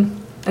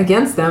fighting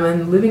against them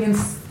and living in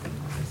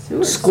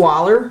sewers.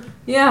 Squalor.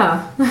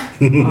 Yeah.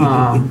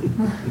 Uh,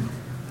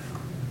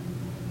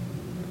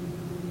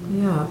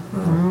 Yeah.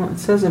 well, it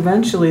says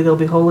eventually they'll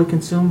be wholly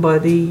consumed by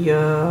the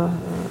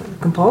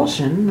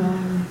compulsion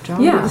to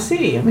the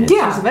sea. I mean, it's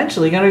just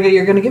eventually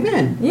you're gonna give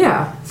in.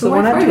 Yeah. So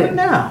why not do it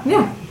now?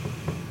 Yeah.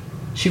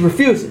 She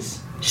refuses.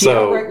 She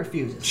outright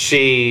refuses.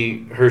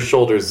 Her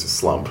shoulders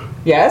slump.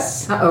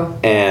 Yes. Uh-oh.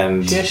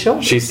 And She has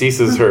shoulders. she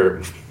ceases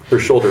her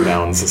shoulder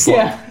mounds slump.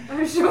 Yeah.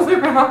 Her shoulder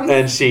around.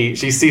 And she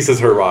ceases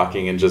her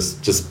rocking and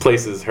just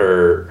places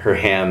her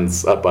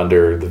hands up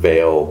under the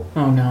veil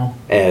Oh no.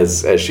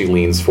 as she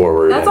leans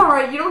forward. That's and, all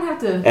right. You don't have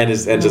to. And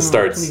just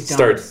starts please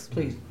don't.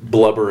 Please.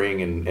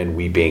 blubbering and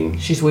weeping.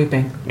 She's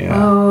weeping.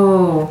 Yeah.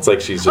 Oh. It's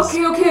like she's just.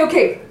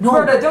 Okay. No.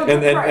 Rhoda, don't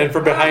cry. And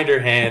from behind her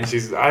hand,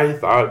 I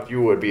thought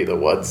you would be the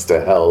ones to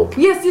help.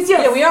 Yes.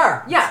 Yeah, we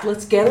are. Yeah.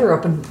 Let's gather her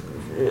up and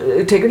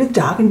take her to the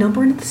dock and dump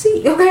her into the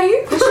sea.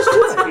 Okay. Let's just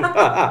do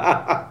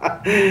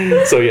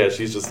it. So yeah,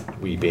 she's just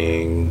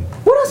weeping.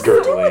 What else can we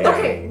do gurgling. with her?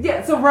 Okay.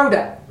 Yeah. So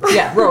Rhoda.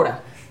 Yeah,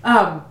 Rhoda.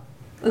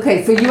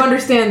 Okay. So you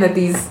understand that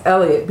these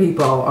Elliot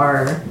people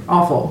are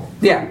awful.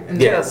 Yeah. And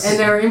Yes. And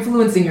they're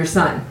influencing your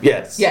son.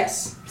 Yes.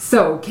 Yes.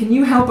 So can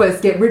you help us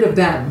get rid of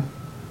them?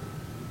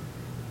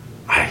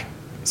 I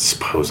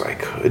suppose I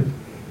could.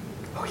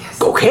 Oh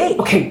yes. Okay.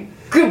 Okay.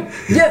 Good.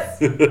 Yes.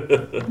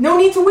 No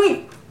need to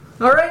weep.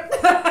 All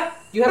right.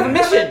 You have a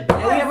mission.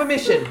 Now we have a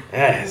mission.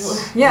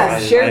 Yes.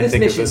 Yes, share I this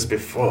think mission. of this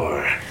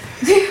before.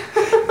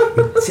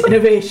 It's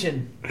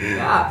innovation.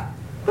 Yeah.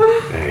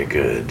 Very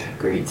good.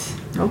 Great.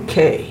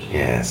 Okay.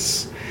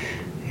 Yes.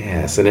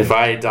 Yes. And if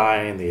I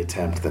die in the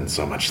attempt, then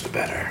so much the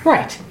better.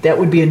 Right. That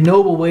would be a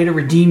noble way to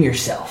redeem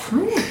yourself.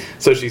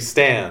 So she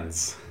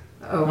stands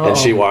Oh. and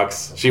she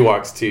walks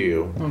to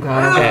you Oh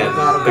God.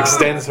 and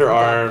extends her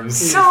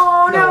arms.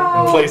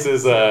 No.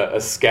 Places a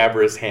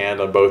scabrous hand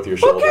on both your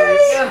shoulders.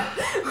 Okay.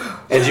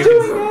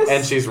 And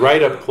and she's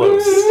right up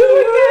close.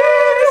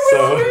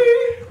 So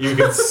you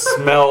can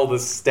smell the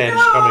stench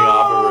coming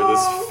off of her,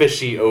 this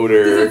fishy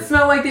odor. Does it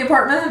smell like the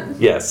apartment?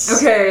 Yes.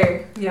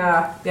 Okay.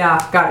 Yeah.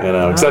 Got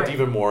it. Except All right.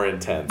 even more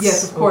intense.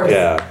 Yes, of course.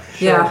 Yeah.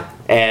 Yeah.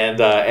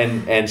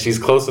 And she's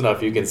close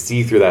enough you can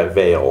see through that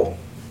veil.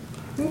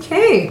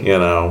 Okay.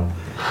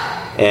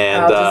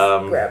 And I'll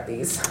just grab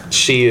these.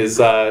 she is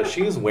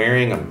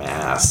wearing a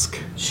mask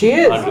She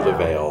is. under the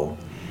veil.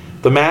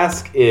 The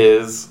mask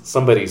is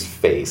somebody's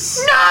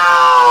face.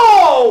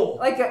 No!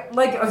 Like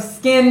a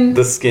skin.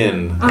 The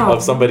skin Oh,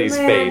 of somebody's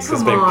man, face has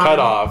come been on. cut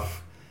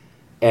off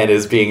and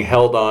is being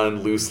held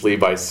on loosely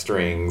by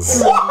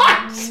strings.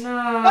 What?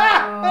 No.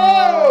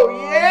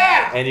 Oh,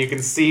 yeah! And you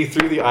can see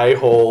through the eye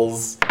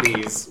holes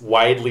these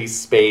widely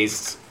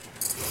spaced,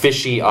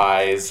 fishy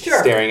eyes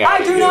staring at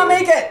you. I do not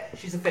make it!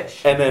 She's a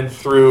fish. And then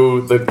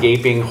through the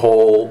gaping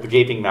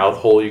mouth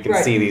hole, you can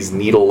see these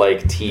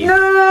needle-like teeth.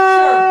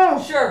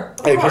 No! Sure.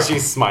 Because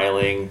she's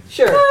smiling.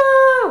 Sure.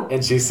 No.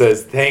 And she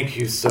says, "Thank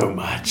you so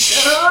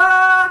much."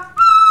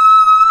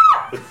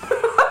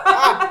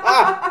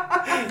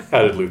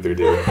 How did Luther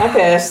do? I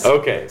passed.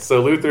 Okay,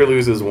 so Luther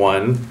loses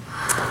 1.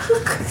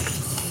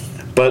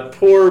 But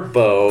poor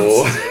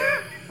Bo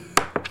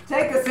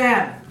Take us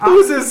in.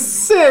 loses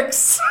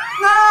 6.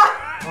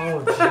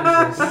 Oh,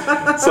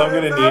 Jesus. So I'm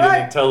going to need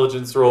an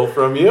intelligence roll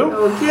from you.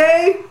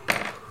 Okay.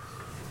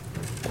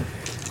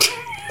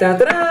 Da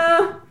da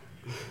da.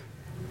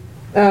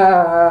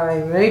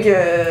 I make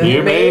it.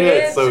 You made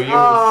it, so you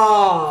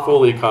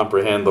fully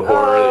comprehend the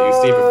horror that you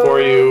see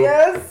before you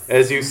Yes.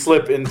 as you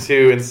slip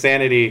into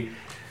insanity.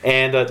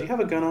 And do you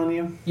have a gun on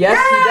you? Yes,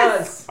 he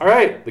does. All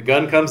right, the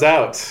gun comes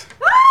out.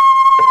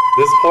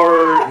 This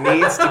horror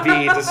needs to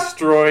be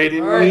destroyed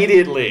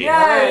immediately.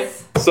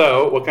 Yes.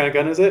 So, what kind of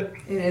gun is it?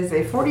 It is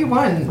a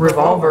 41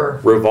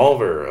 Revolver.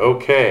 Revolver.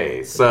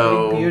 Okay,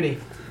 so Big beauty.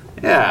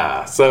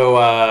 yeah,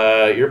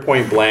 so you're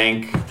point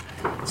blank.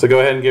 So go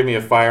ahead and give me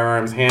a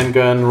firearms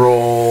handgun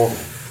roll.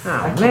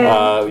 Oh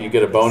man. You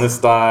get a bonus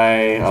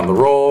die on the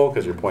roll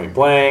because you're point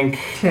blank.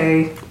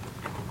 Okay.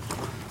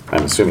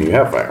 I'm assuming you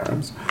have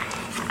firearms.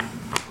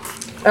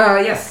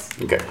 Yes.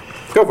 Okay,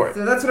 go for it.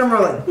 So that's what I'm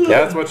rolling.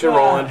 Yeah, that's what you're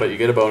rolling, but you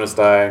get a bonus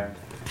die.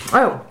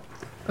 Oh.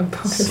 A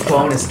bonus.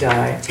 Bonus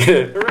die.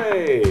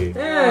 Hooray!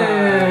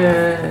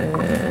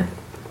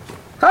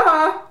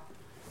 Haha.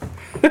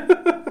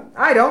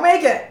 I don't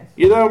make it.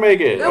 You don't make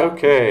it. Nope.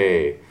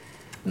 Okay.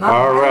 Not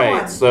All by right.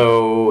 one.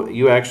 So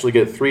you actually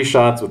get 3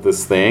 shots with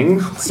this thing.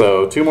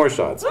 So 2 more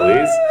shots,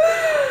 please.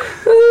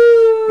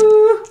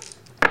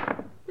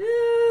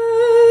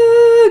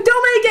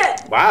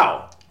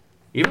 Wow.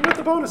 Even with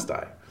the bonus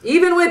die.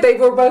 Even with, they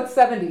were both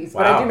 70s,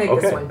 but Wow. I do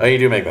make this one. Oh, you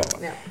do make that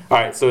one. Yeah. All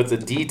right, so it's a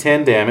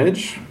D10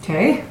 damage.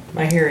 Okay.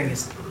 My hearing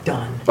is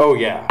done. Oh,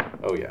 yeah.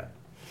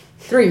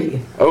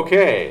 3.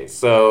 Okay,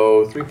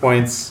 so 3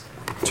 points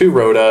to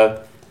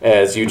Rhoda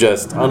as you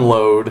just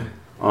unload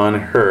on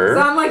her.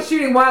 So I'm like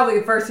shooting wildly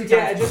the first 2 times.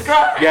 Yeah, just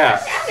drop.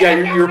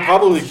 Yeah, you're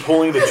probably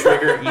pulling the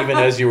trigger even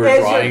as you were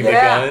drawing the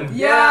gun.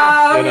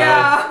 Yeah, You know?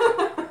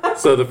 yeah.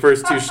 So the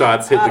first 2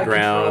 shots hit the Out of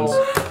ground.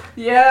 control.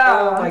 Yeah.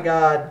 Oh my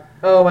god.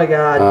 Oh my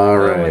god. All Oh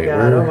my right,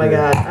 god. Oh my we're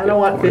god. I don't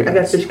want fish. I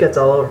got fish guts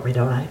all over me,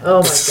 don't I?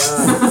 Oh my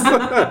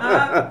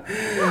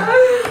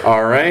god.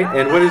 All right,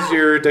 and what is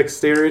your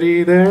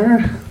dexterity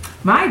there?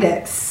 My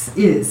dex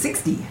is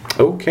 60.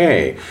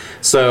 Okay,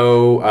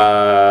 so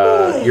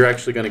you're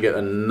actually going to get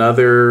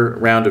another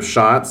round of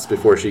shots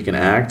before she can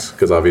act,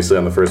 because obviously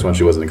on the first one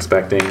she wasn't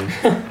expecting.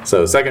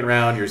 So second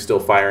round, you're still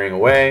firing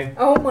away.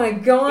 Oh my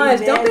gosh.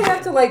 Don't they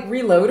have to like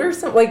reload or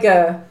something? Like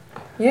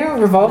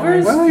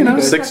revolvers? Well, you know,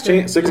 Good.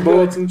 six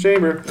bullets in the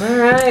chamber. All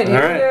right. All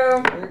right.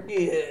 Here We're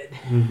good.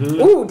 we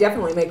go. Ooh,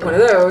 definitely make one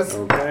of those.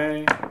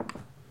 Okay.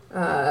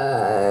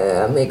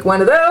 Make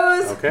one of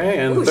those. Okay,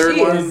 and Ooh, third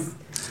she one, is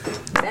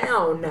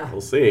down.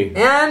 we'll see.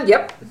 And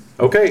yep.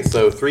 Okay,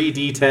 so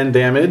 3d10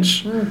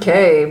 damage.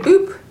 Okay.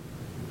 Boop.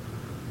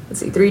 Let's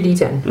see.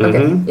 3d10. Mhm.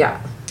 Okay.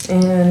 Yeah.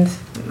 And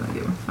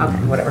okay,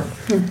 whatever.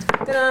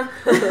 Ta-da.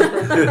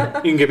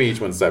 You can give me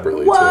each one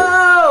separately,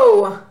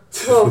 Whoa!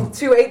 Well,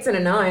 2 8s and a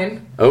 9.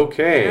 too.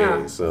 Okay,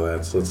 Yeah. so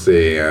that's, let's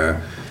see,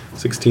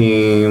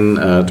 16,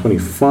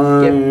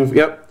 25.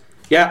 Yep.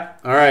 Yeah,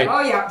 all right. Oh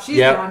yeah, she's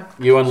Yep, down.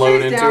 you unload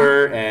She's into down.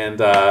 her,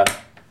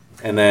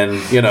 and then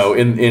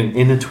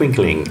in a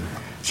twinkling,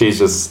 she's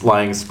just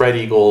lying spread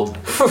eagled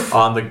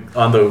on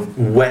the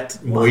wet,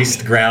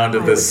 moist ground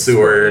of the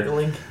sewer.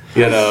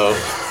 You know,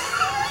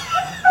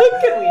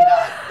 Can we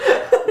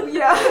not?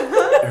 Yeah.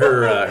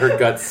 her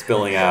guts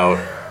spilling out,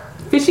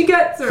 Fishy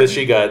guts or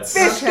fishy guts,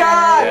 Fish Okay.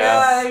 guts!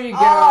 Yeah, there you go.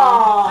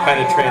 Oh.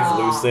 kind of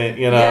translucent.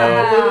 You know,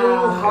 Yeah. Blue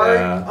heart.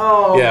 Yeah.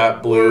 Oh. yeah,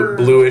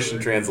 bluish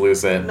and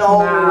translucent. No.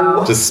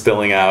 Wow. Just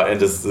spilling out, and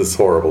just this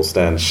horrible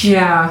stench.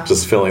 Yeah.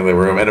 Just filling the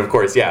room, and of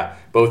course, yeah,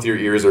 both your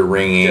ears are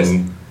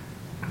ringing.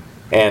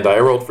 And I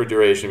rolled for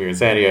duration of your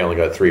insanity. I only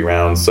got 3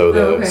 rounds, so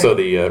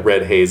the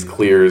red haze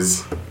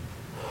clears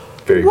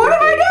very What have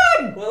quickly.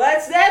 I done? Well,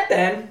 that's that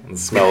then. And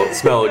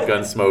smell of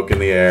gun smoke in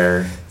the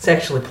air. It's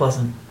actually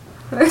pleasant.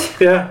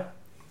 Yeah.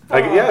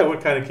 Yeah, it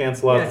would kind of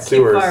cancel out Yeah, the keep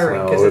sewer firing,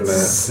 smell, 'cause it wouldn't it?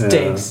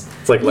 stinks. Yeah.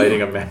 It's like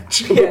lighting a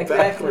match. in Yeah, the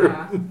exactly.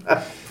 bathroom.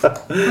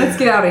 Let's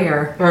get out of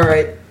here. All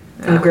right.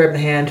 I'm grabbing the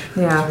hand.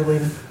 Yeah. We're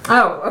leaving.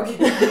 Oh,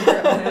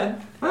 okay.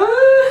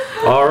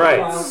 All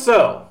right,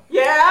 so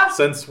Yeah.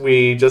 since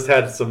we just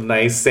had some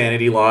nice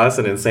sanity loss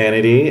and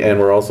insanity, and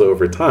we're also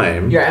over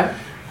time, Yeah.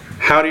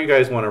 how do you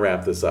guys want to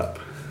wrap this up?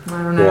 I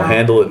don't know. We'll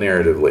handle it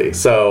narratively.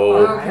 So,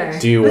 Okay.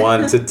 do you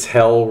want to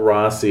tell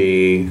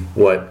Rossi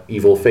what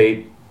evil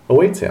fate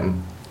awaits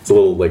him? It's a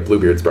little like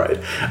Bluebeard's Bride.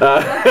 Yeah,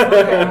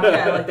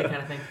 I like that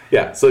kind of thing.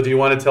 Yeah, so do you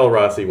want to tell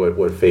Rossi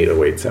what fate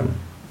awaits him?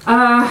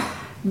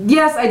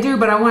 Yes, I do,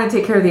 but I want to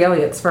take care of the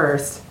Elliots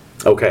first.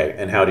 Okay,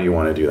 and how do you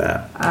want to do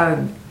that?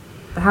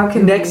 How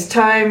can Next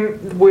time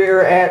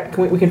we're at,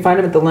 we can find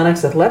them at the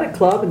Lennox Athletic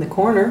Club in the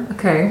corner.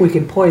 Okay. We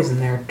can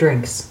poison their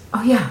drinks.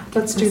 Oh yeah.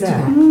 Let's do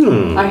that.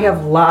 Hmm. I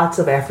have lots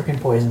of African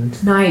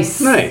poisons. Nice.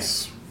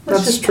 Nice. Let's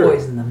That's just true.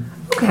 poison them.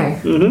 Okay.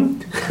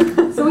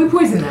 Mm-hmm. So we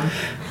poison them.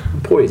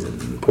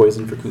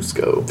 Poison for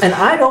Cusco. And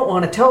I don't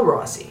want to tell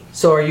Rossi.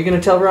 So are you going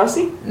to tell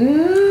Rossi?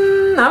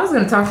 I was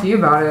going to talk to you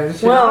about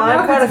it. Well, I don't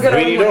know I'm if kind it's of a good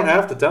I mean, you idea. don't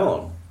have to tell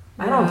him.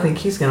 I don't think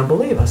he's going to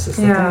believe us. Is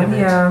the Yeah, thing of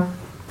it. yeah.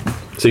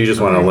 So you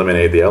just want to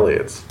eliminate the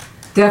Elliots.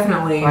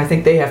 Definitely. I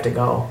think they have to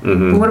go.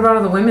 Mm-hmm. But what about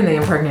all the women they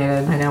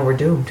impregnated? I know we're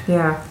doomed.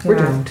 Yeah. We're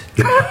yeah. doomed.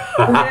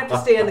 We're gonna have to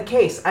stay on the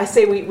case. I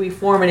say we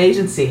form an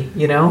agency.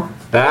 You know,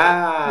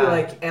 Ah! be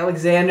like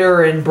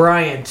Alexander and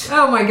Bryant.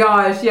 Oh my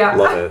gosh, yeah.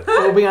 Love it.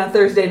 We'll be on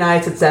Thursday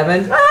nights at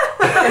 7.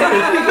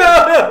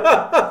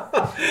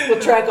 We'll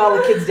track all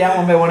the kids down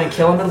one by one and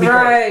kill them. It'll be great.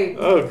 Right.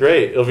 Oh,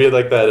 great. It'll be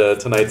like that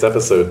tonight's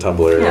episode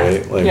Tumblr, Yeah,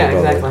 right? Like yeah,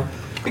 with all the-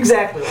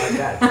 exactly. Exactly like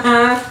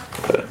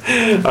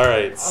that. All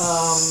right.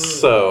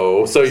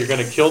 So you're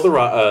going to kill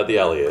the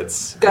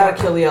Elliots. Gotta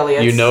kill the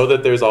Elliots. You know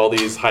that there's all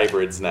these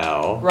hybrids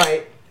now.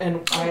 Right.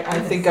 And I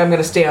think I'm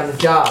gonna stay on the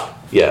job,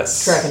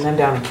 Yes. tracking them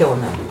down and killing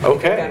them.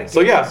 Okay. Gotta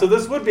So kill yeah, them. so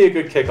this would be a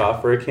good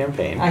kickoff for a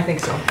campaign. I think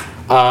so.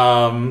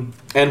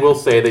 And we'll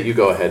say that you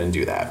go ahead and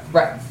do that.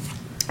 Right.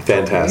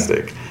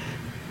 Fantastic.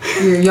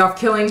 You off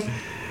killing?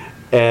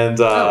 And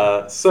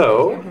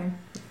so Okay.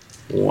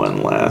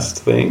 one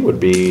last thing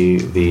would be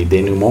the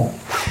denouement.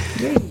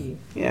 Yay.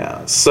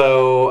 Yeah.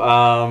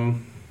 So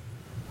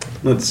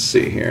let's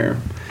see here.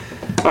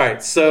 All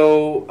right.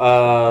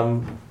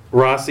 So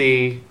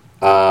Rossi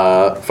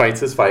fights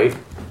his fight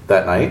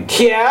that night,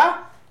 Yeah.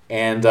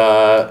 and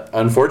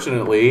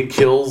unfortunately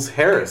kills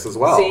Harris as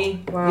well.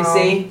 See? Wow. You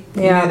see?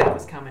 You Yeah. knew that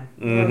was coming.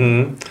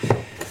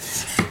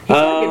 Mm-hmm.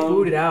 He's gonna get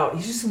booted out.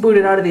 He's just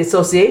booted out of the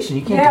association.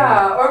 You can't.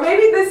 Yeah, or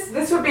maybe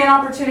this would be an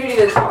opportunity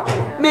to talk to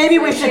him. Maybe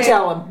we should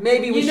tell him.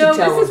 Maybe we should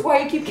tell him. This is why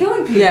you keep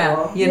killing people.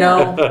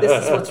 Yeah,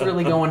 this is what's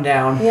really going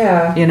down.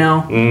 Yeah.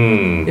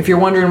 If you're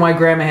wondering why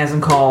Grandma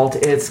hasn't called,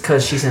 it's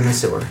because she's in the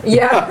sewer.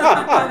 Yeah.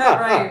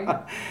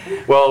 Right.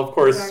 Well, of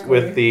course,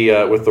 with the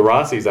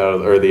Rossies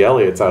or the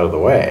Elliots out of the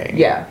way.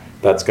 Yeah.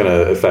 That's going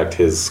to affect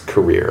his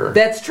career.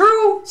 That's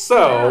true.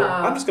 So,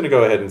 I'm just going to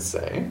go ahead and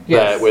say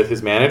Yes. that with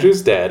his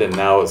manager's dead and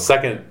now a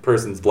second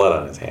person's blood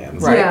on his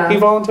hands, Right. Yeah. he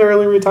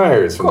voluntarily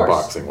retires from the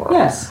boxing world.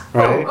 Yes.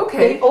 Right? Oh,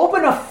 okay. They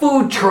open a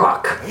food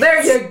truck.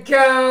 There you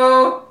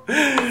go.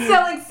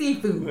 Selling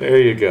seafood. There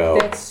you go.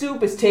 That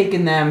soup is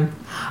taking them.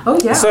 Oh,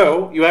 yeah.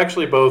 So, you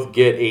actually both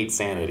get 8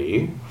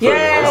 sanity for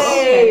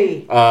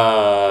Yay!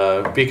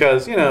 this.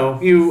 Because,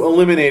 you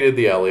eliminated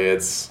the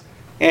Elliots,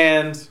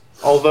 and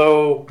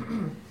although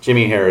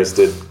Jimmy Harris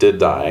did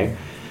die,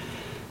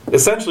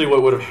 essentially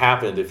what would have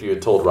happened if you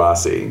had told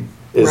Rossi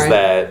is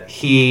that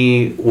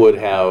he would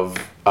have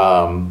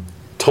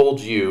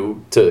told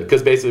you to,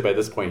 because basically by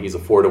this point he's a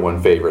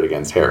 4-1 favorite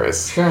against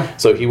Harris. Sure.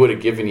 So he would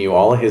have given you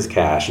all of his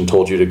cash and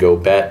told you to go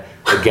bet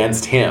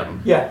against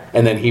him. Yeah.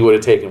 And then he would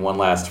have taken one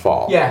last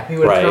fall. Yeah, he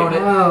would have thrown it.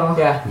 Oh.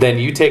 Yeah. Then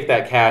you take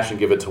that cash and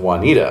give it to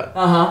Juanita.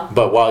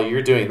 But while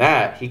you're doing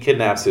that, he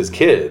kidnaps his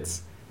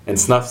kids and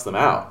snuffs them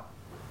out.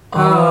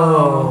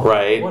 Oh.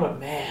 Right? What a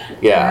man.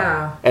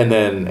 Yeah. And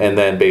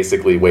then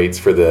basically waits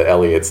for the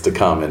Elliots to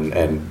come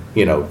and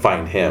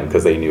find him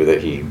because they knew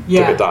that he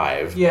took a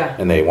dive. Yeah.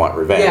 And they want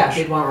revenge. Yeah,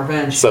 they'd want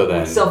revenge. So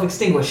then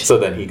self-extinguish. So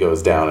then he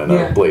goes down in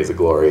a blaze of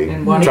glory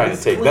And trying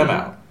to take them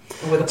out.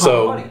 With a pile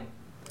of money.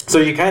 So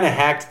you kind of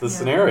hacked the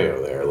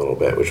scenario there a little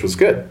bit, which was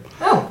good.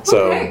 Oh,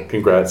 So okay.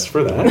 congrats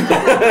for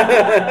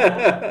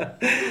that.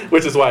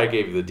 Which is why I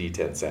gave you the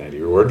D10 sanity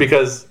reward,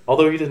 because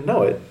although you didn't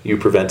know it, you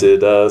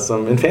prevented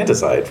some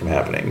infanticide from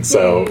happening.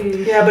 So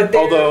Yeah, but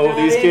although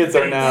these kids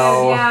are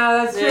now,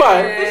 Yeah, that's true.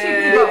 but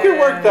you can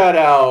work that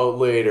out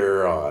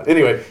later on.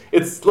 Anyway,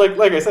 it's like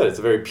I said, it's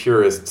a very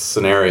purist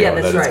scenario. Yeah,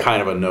 that's that right. it's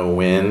kind of a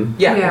no-win.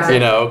 Yeah.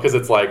 Because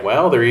it's like,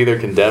 well, they're either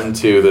condemned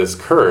to this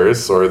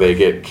curse or they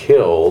get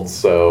killed.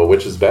 So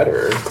which is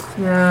better?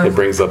 Yeah. It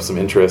brings up some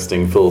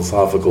interesting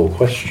philosophical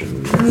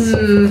questions.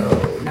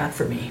 Oh, not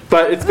for me.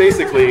 But it's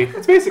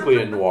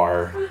basically a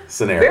noir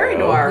scenario. Very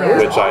noir. It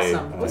was which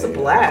awesome. It was a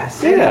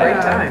blast. Yeah. We had a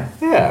great time.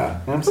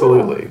 Yeah,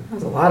 absolutely. It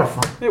was a lot of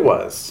fun. It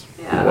was.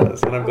 Yeah. It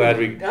was. And I'm glad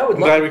we I would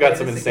love to got play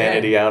some this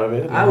insanity out of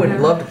it. I would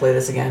love to play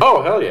this again.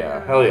 Oh, hell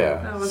yeah. Hell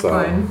yeah. That was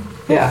fun.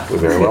 Yeah. We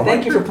very well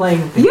Thank you for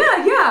playing.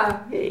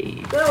 Yeah.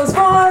 Hey. That was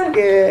fun.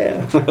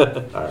 Yeah.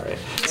 All right.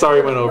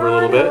 Sorry, went over a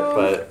little bit,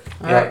 but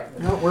All right.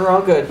 No, we're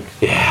all good.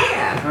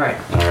 yeah. All right.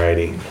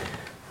 Alrighty.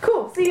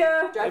 Cool. See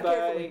ya. Drive Bye-bye.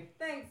 carefully.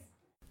 Thanks.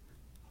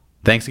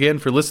 Thanks again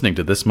for listening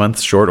to this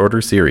month's short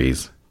order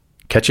series.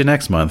 Catch you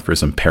next month for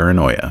some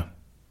paranoia.